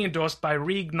officially endorsed by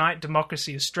Reignite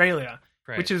Democracy Australia,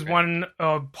 which is one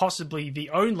of possibly the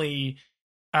only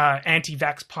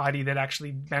anti-vax party that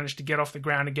actually managed to get off the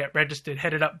ground and get registered,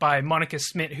 headed up by Monica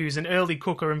Smith, who's an early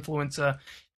cooker influencer.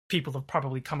 People have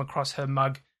probably come across her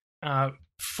mug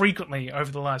frequently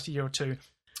over the last year or two.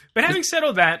 But having said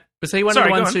all that... Was he one of the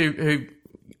ones who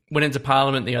went into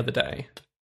Parliament the other day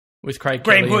with Craig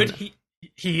Graham Kelly? Hood,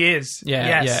 he is. Yeah,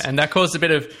 yes. yeah. And that caused a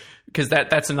bit of... Because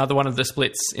that's another one of the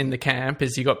splits in the camp,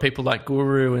 is you got people like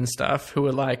Guru and stuff who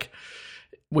are like,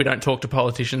 we don't talk to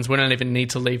politicians, we don't even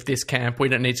need to leave this camp, we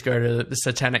don't need to go to the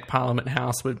satanic Parliament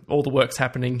House where all the work's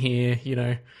happening here,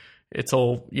 it's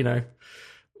all,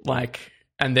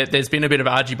 and there's been a bit of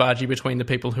argy-bargy between the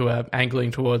people who are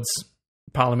angling towards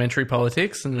parliamentary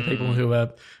politics and the people who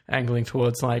are angling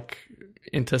towards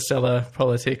interstellar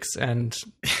politics and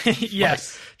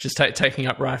yes, just taking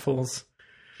up rifles.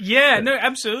 Yeah, no,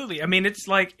 absolutely. I mean, it's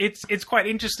it's quite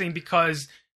interesting because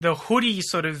the Hoodie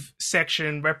sort of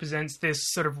section represents this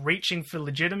sort of reaching for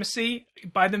legitimacy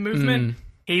by the movement.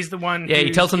 He's the one. Yeah,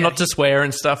 he tells them not to swear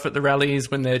and stuff at the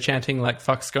rallies when they're chanting like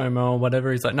 "fuck ScoMo" or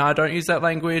whatever. He's like, "No, don't use that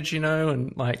language,"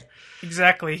 and like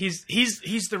exactly. He's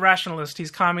the rationalist.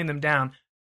 He's calming them down.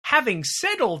 Having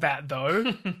said all that,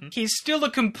 though, he's still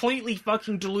a completely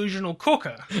fucking delusional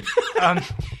cooker.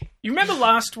 You remember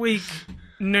last week,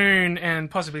 Noon and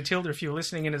possibly Tilda, if you were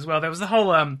listening in as well, there was the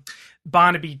whole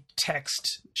Barnaby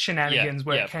text shenanigans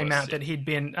where it came out that he'd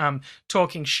been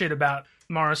talking shit about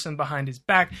Morrison behind his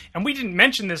back, and we didn't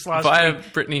mention this last week. Via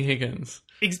Brittany Higgins.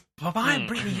 Via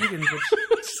Brittany Higgins,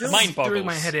 which still threw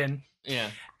my head in. Yeah.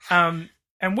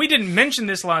 And we didn't mention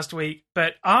this last week,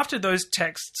 but after those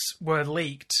texts were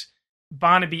leaked,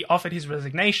 Barnaby offered his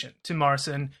resignation to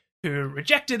Morrison, who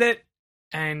rejected it,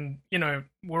 and,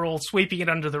 we're all sweeping it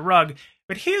under the rug.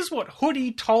 But here's what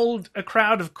Hoodie told a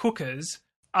crowd of cookers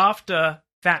after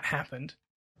that happened.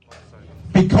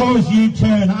 Because you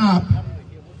turn up,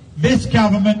 this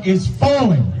government is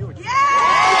falling.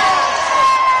 Yeah!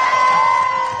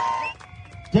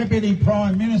 Deputy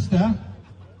Prime Minister,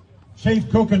 Chief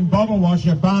Cook and Bottle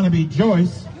Washer Barnaby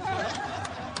Joyce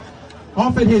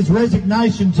offered his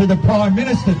resignation to the Prime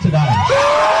Minister today.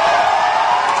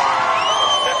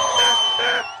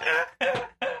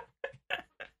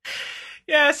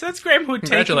 Yeah, so that's Graham Hood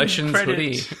Congratulations, taking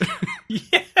Hoodie.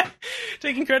 Yeah,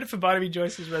 taking credit for Barnaby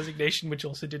Joyce's resignation, which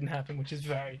also didn't happen, which is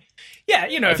very... Yeah,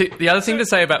 I think the other thing to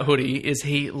say about Hoodie is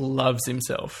he loves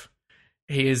himself.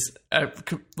 He is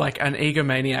like an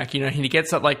egomaniac, he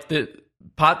gets up like the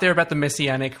part there about the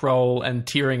messianic role and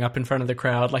tearing up in front of the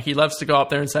crowd. Like he loves to go up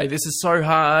there and say, this is so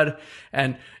hard.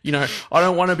 And, I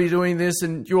don't want to be doing this.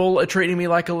 And you all are treating me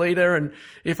like a leader. And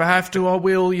if I have to, I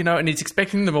will, and he's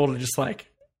expecting them all to just like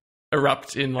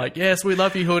erupt in like, yes, we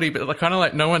love you, Hoodie. But like, kind of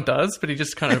like no one does, but he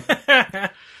just kind of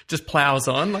just plows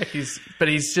on. Like he's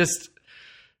just,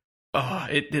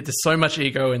 there's so much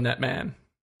ego in that man.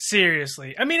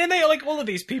 Seriously. I mean, and they like all of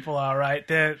these people are, right?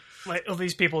 They're like all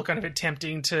these people kind of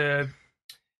attempting to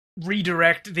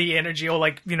redirect the energy or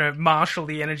like, marshal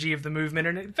the energy of the movement.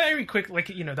 And it very quick, like,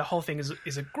 the whole thing is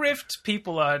a grift.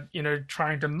 People are,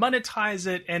 trying to monetize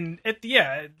it. And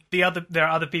there are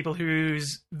other people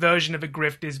whose version of a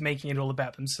grift is making it all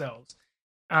about themselves.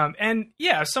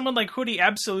 Someone like Hoodie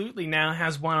absolutely now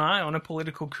has one eye on a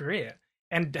political career,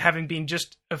 and having been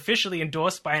just officially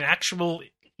endorsed by an actual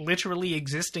literally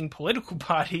existing political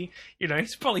party,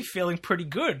 he's probably feeling pretty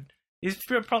good. He's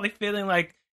probably feeling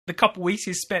like the couple weeks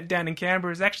he's spent down in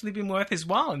Canberra has actually been worth his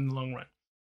while in the long run.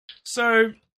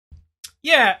 So,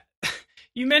 yeah,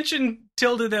 you mentioned,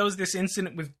 Tilda, there was this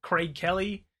incident with Craig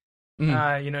Kelly,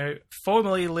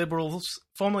 formerly of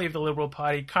the Liberal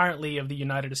Party, currently of the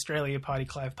United Australia Party,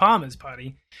 Clive Palmer's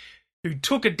party, who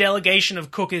took a delegation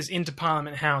of cookers into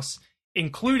Parliament House,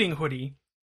 including Hoodie,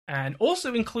 and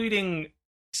also including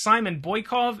Simon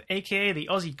Boykov, aka the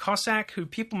Aussie Cossack, who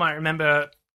people might remember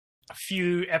a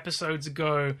few episodes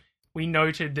ago, we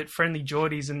noted that Friendly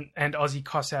Geordies and Aussie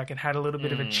Cossack had a little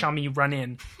bit of a chummy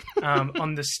run-in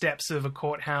on the steps of a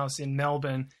courthouse in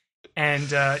Melbourne. And,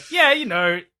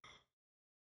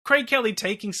 Craig Kelly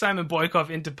taking Simon Boykov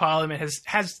into Parliament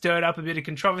has stirred up a bit of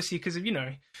controversy because of,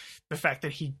 the fact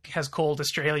that he has called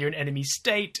Australia an enemy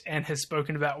state and has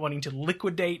spoken about wanting to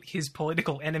liquidate his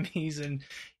political enemies and,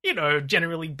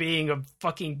 generally being a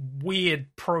fucking weird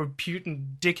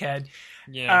pro-Putin dickhead.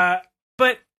 Yeah.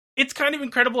 But it's kind of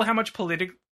incredible how much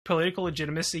political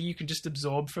legitimacy you can just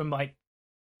absorb from, like,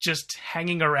 just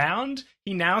hanging around.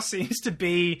 He now seems to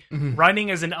be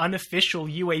running as an unofficial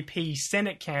UAP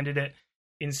Senate candidate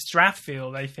in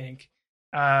Strathfield, I think.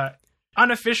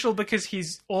 Unofficial because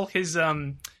all his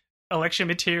election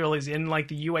material is in like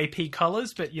the UAP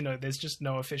colors, but there's just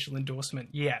no official endorsement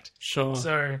yet. Sure.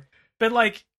 So, but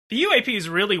like the UAP is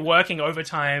really working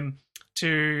overtime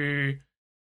to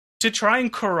try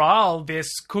and corral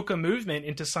this cooker movement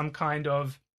into some kind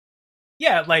of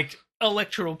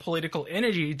electoral political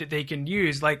energy that they can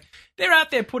use. Like they're out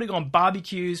there putting on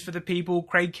barbecues for the people.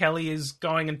 Craig Kelly is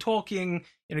going and talking,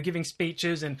 giving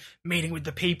speeches and meeting with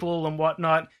the people and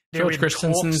whatnot. George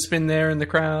Christensen's been there in the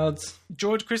crowds.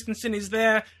 George Christensen is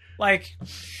there. Like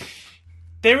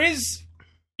there is,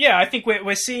 I think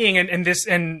we're seeing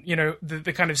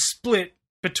the kind of split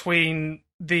between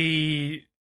the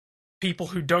people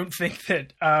who don't think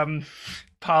that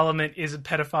Parliament is a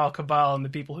pedophile cabal and the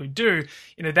people who do,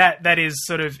 that is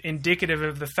sort of indicative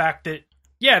of the fact that,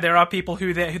 there are people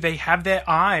who they have their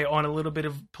eye on a little bit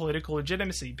of political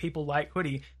legitimacy. People like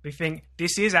Hoodie, they think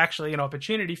this is actually an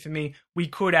opportunity for me. We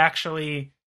could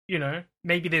actually,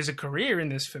 maybe there's a career in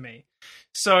this for me.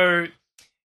 So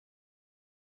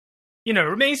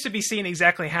remains to be seen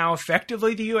exactly how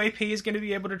effectively the UAP is going to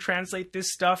be able to translate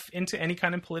this stuff into any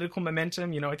kind of political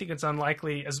momentum. I think it's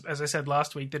unlikely, as I said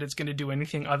last week, that it's going to do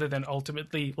anything other than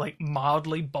ultimately,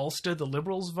 mildly bolster the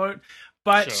Liberals' vote.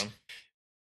 But Sure.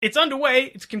 It's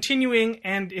underway, it's continuing,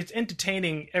 and it's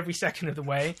entertaining every second of the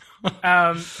way.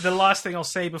 The last thing I'll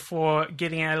say before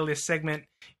getting out of this segment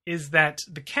is that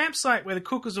the campsite where the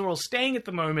Cookers are all staying at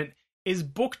the moment is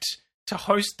booked to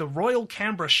host the Royal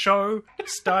Canberra show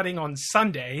starting on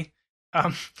Sunday.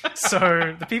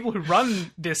 So the people who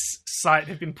run this site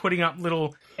have been putting up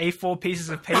little A4 pieces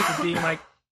of paper being like,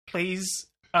 please,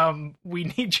 we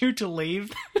need you to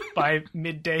leave by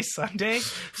midday Sunday.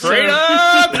 Freedom!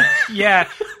 Yeah,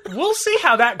 we'll see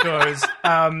how that goes.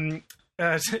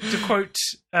 To quote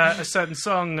a certain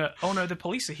song, "Oh no, the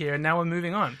police are here, and now we're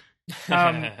moving on."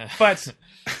 But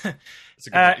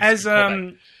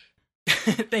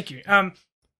thank you.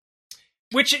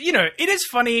 Which, it is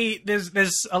funny.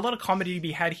 There's a lot of comedy to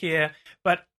be had here,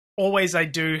 but always I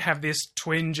do have this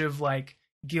twinge of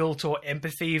guilt or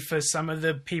empathy for some of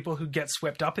the people who get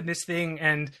swept up in this thing.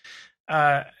 And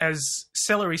as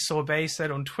Celery Sorbet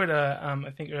said on Twitter,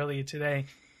 I think earlier today,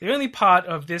 the only part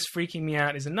of this freaking me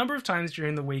out is a number of times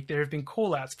during the week there have been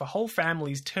call-outs for whole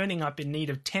families turning up in need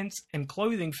of tents and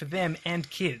clothing for them and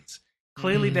kids.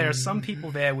 Clearly there are some people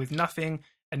there with nothing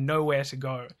and nowhere to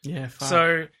go. Yeah, fuck.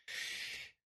 So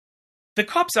the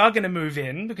cops are going to move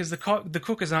in because the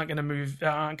Cookers aren't going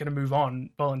to move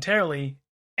on voluntarily,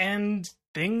 and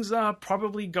things are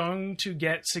probably going to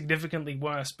get significantly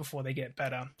worse before they get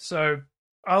better. So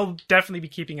I'll definitely be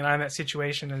keeping an eye on that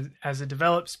situation as it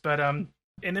develops. But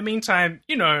in the meantime,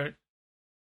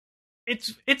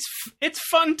 it's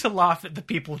fun to laugh at the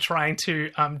people trying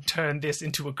to turn this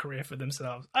into a career for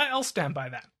themselves. I'll stand by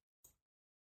that.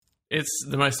 It's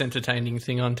the most entertaining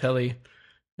thing on telly.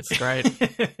 It's great. is,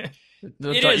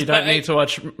 you don't need to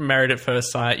watch Married at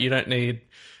First Sight. You don't need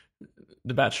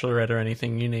The Bachelorette or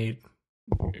anything. You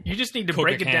just need to Cook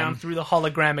break a it down can. through the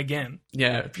hologram again.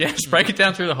 Yeah, just break it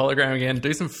down through the hologram again.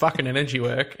 Do some fucking energy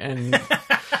work, and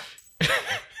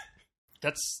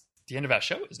That's the end of our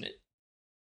show, isn't it?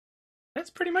 That's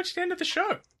pretty much the end of the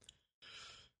show.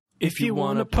 If you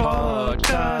want a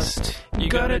podcast, you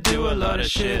gotta do a lot of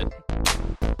shit.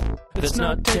 That's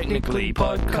not technically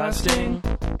podcasting.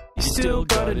 You still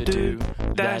gotta do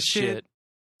that shit.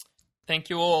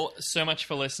 Thank you all so much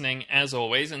for listening, as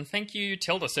always, and thank you,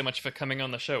 Tilda, so much for coming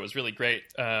on the show. It was really great.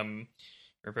 You're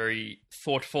very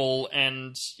thoughtful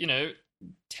and,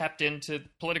 tapped into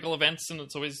political events, and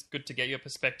it's always good to get your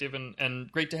perspective,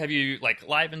 and great to have you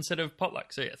live instead of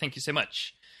potluck. So yeah, thank you so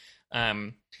much.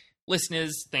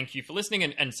 Listeners, thank you for listening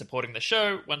and supporting the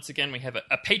show. Once again, we have a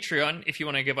Patreon. If you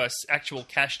want to give us actual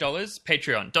cash dollars,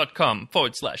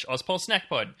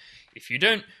 patreon.com/OzPolSnackPod. If you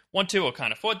don't want to or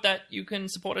can't afford that, you can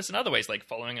support us in other ways, like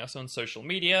following us on social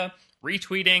media,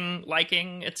 retweeting,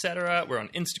 liking, etc. We're on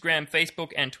Instagram,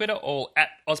 Facebook, and Twitter, all at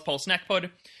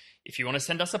OzPolSnackPod. If you want to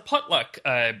send us a potluck,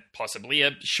 possibly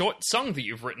a short song that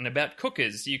you've written about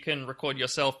cookers, you can record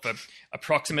yourself for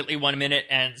approximately 1 minute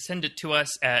and send it to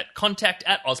us at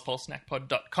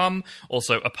contact@ozpolsnackpod.com.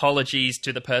 Also, apologies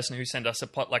to the person who sent us a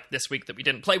potluck this week that we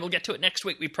didn't play. We'll get to it next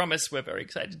week, we promise. We're very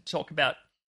excited to talk about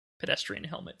pedestrian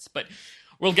helmets, but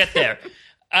we'll get there.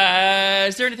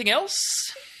 Is there anything else?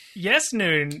 Yes,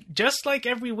 Noon. Just like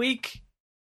every week,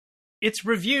 it's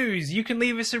reviews. You can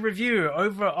leave us a review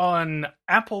over on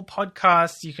Apple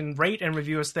Podcasts. You can rate and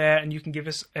review us there, and you can give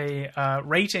us a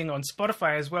rating on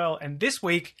Spotify as well. And this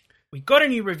week, we got a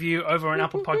new review over on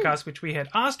Apple Podcasts, which we had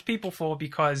asked people for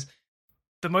because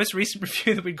the most recent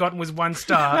review that we'd gotten was 1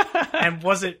 star and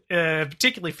wasn't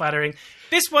particularly flattering.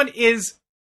 This one is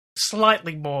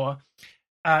slightly more.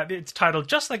 It's titled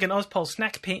 "Just Like an Ozpol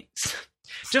Snack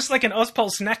Just Like an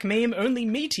Ozpol Snack Meme, Only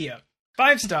Meteor."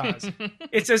 5 stars.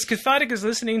 It's as cathartic as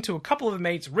listening to a couple of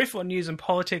mates riff on news and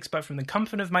politics, but from the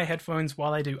comfort of my headphones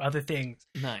while I do other things.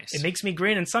 Nice. It makes me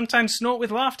grin and sometimes snort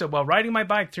with laughter while riding my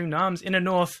bike through Nam's inner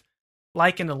north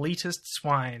like an elitist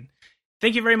swine.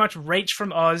 Thank you very much, Rach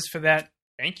from Oz, for that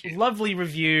Thank you. lovely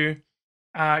review.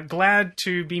 Glad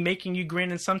to be making you grin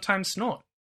and sometimes snort.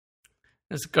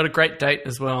 it's got a great date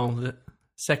as well, the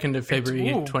 2nd of February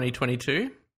ooh.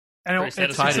 2022. And Very it's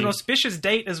satisfying. an auspicious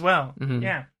date as well. Mhm.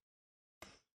 Yeah.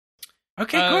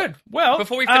 Okay, good. Well,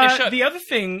 before we finish up- the other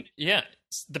thing, Yeah,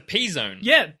 it's the P-Zone.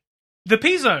 yeah, the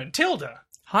P-Zone, Tilda.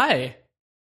 Hi.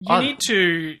 You need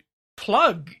to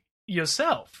plug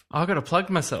yourself. I've got to plug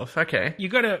myself. Okay. You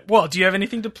got to. Well, do you have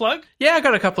anything to plug? Yeah, I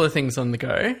got a couple of things on the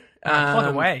go.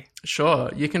 Plug away.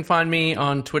 Sure. You can find me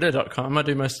on twitter.com. I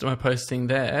do most of my posting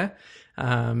there.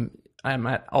 I'm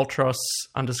at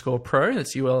ultros_pro.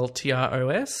 That's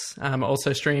ULTROS. I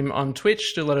also stream on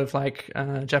Twitch. Do a lot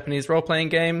of Japanese role-playing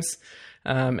games.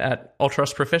 At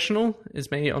Ultros Professional is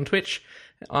me on Twitch.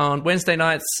 On Wednesday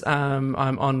nights, I'm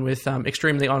on with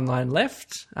Extremely Online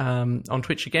Left on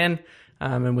Twitch again.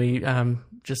 And we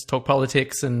just talk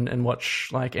politics and watch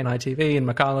NITV and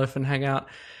McAuliffe and hang out.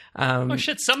 Oh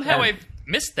shit, somehow I've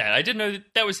missed that. I didn't know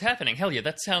that was happening. Hell yeah,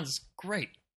 that sounds great.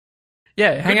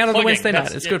 Yeah, hang out on the plugging. Wednesday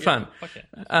night. It's good fun. Okay.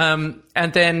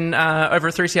 And then over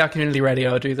at 3CR Community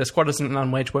Radio, I do the Squatters and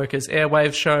Non-Wage Workers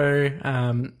Airwave show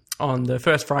on the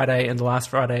first Friday and the last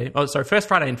Friday. Oh, sorry, first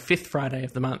Friday and fifth Friday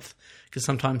of the month, because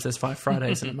sometimes there's 5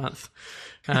 Fridays in a month.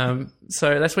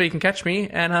 So that's where you can catch me.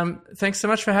 And thanks so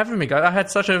much for having me, guys. I had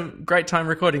such a great time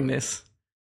recording this.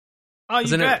 Oh,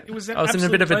 you bet. It was an I was in a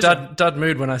bit of pleasure. a dud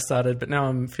mood when I started, but now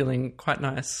I'm feeling quite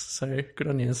nice. So good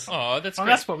on you. Oh, that's great.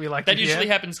 That's what we like That to usually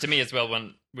hear. happens to me as well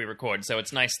when we record, so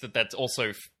it's nice that that's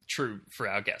also true for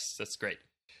our guests. That's great.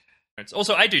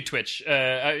 Also, I do Twitch.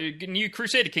 New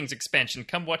Crusader Kings expansion.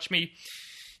 Come watch me.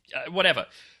 Whatever.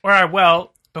 All right,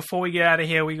 well, before we get out of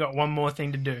here, we got one more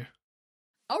thing to do.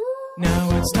 Now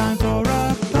it's time for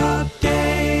a pop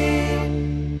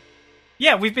game.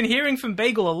 Yeah, we've been hearing from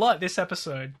Bagel a lot this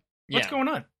episode. What's Yeah. going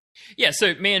on? Yeah,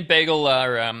 so me and Bagel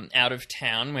are out of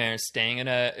town. We're staying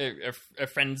at a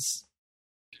friend's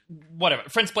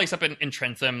place up in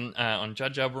Trentham on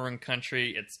Judge Alberon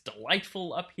country. It's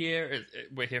delightful up here.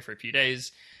 We're here for a few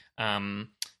days.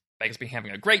 Bagel's been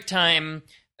having a great time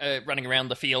running around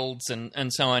the fields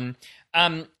and so on.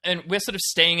 And we're sort of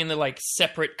staying in the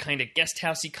separate kind of guest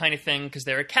housey kind of thing because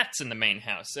there are cats in the main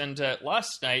house. And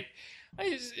last night,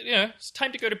 it's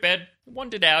time to go to bed.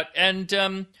 Wandered out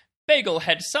and. Bagel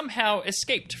had somehow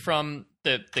escaped from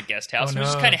the guest house. Oh, He was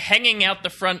no. just kind of hanging out the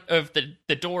front of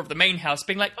the door of the main house,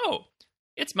 being like, "Oh,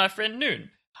 it's my friend Noon.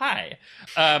 Hi."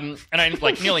 And I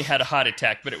nearly had a heart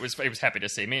attack, but he was happy to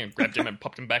see me and grabbed him and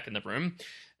popped him back in the room.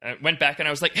 Went back and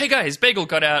I was like, "Hey guys, Bagel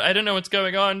got out. I don't know what's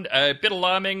going on. A bit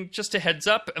alarming. Just a heads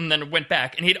up." And then went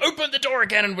back and he'd opened the door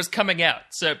again and was coming out.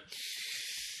 So.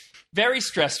 Very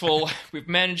stressful. We've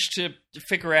managed to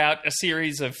figure out a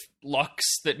series of locks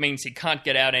that means he can't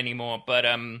get out anymore, but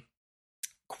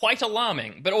quite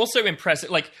alarming, but also impressive.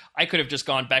 I could have just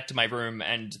gone back to my room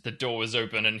and the door was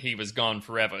open and he was gone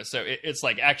forever. So it's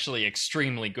actually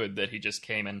extremely good that he just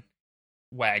came and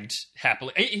wagged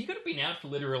happily. He could have been out for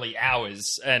literally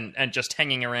hours and just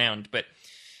hanging around, but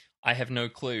I have no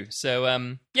clue. So,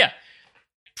 yeah.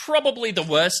 Probably the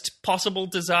worst possible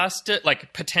disaster,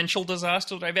 potential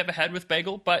disaster that I've ever had with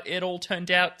Bagel, but it all turned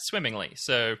out swimmingly.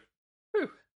 So,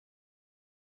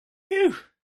 Phew.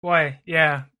 Boy,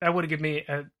 yeah, that would have given me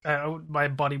my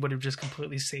body would have just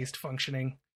completely ceased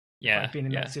functioning. yeah. I've been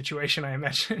in that situation, I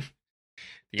imagine.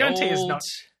 The Dante is old not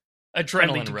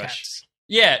friendly adrenaline to rush. cats.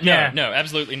 Yeah, Yeah. no,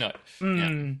 absolutely not.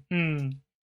 Mm.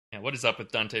 Yeah, what is up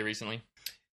with Dante recently?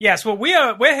 Yes, well,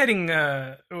 we're heading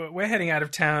out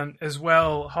of town as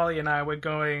well. Holly and I, we're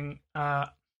going to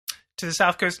the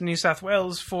south coast of New South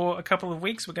Wales for a couple of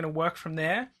weeks. We're going to work from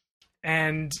there,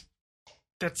 and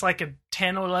that's like a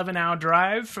 10 or 11 hour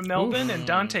drive from Melbourne. And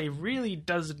Dante really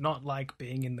does not like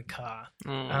being in the car.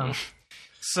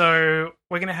 So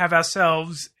we're going to have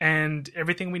ourselves and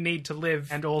everything we need to live,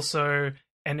 and also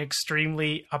an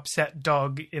extremely upset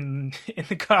dog in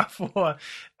the car for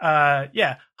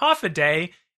half a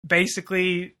day.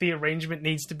 Basically, the arrangement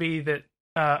needs to be that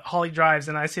Holly drives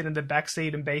and I sit in the back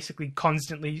seat and basically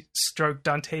constantly stroke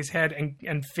Dante's head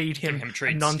and feed him, Give him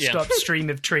treats, a non-stop stream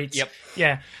of treats. Yep.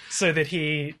 Yeah, so that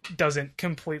he doesn't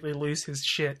completely lose his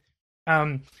shit.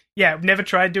 I've never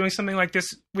tried doing something like this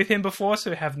with him before,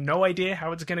 so I have no idea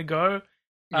how it's going to go.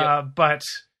 Yep. But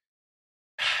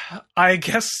I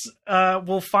guess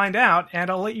we'll find out,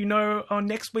 and I'll let you know on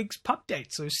next week's pup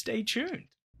date, so stay tuned.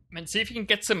 Man, see if you can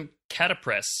get some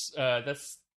catapress.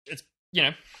 It's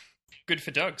good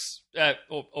for dogs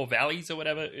or valleys or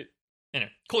whatever.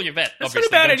 Call your vet. That's obviously. not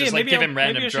a bad Don't idea. just, Maybe give I'll- him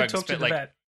random maybe I should drugs, talk to but the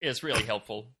vet. it's really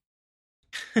helpful.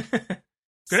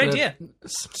 Good idea.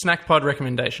 Snack pod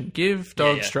recommendation. Give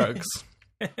dogs yeah. drugs.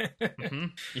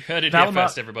 You heard it Dial here 'em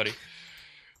first, up. everybody.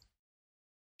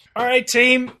 All right,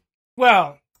 team.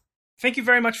 Well, thank you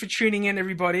very much for tuning in,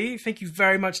 everybody. Thank you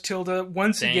very much, Tilda,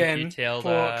 once Thank again you, Tilda.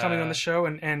 for coming on the show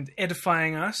and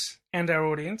edifying us and our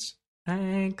audience.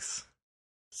 Thanks.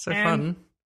 So And- fun.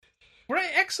 Right,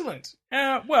 excellent.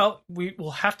 Well, we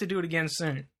will have to do it again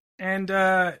soon. And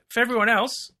for everyone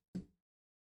else,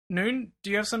 Noon, do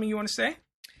you have something you want to say?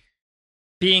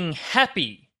 Being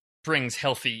happy brings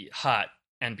healthy heart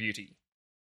and beauty.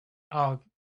 Oh,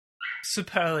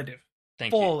 superlative.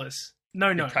 Thank you. Flawless. No,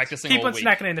 Been no. practicing Keep all on week.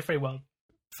 snacking in the free world.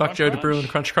 Fuck Joe DeBruin,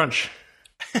 crunch, crunch.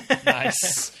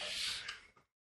 Nice.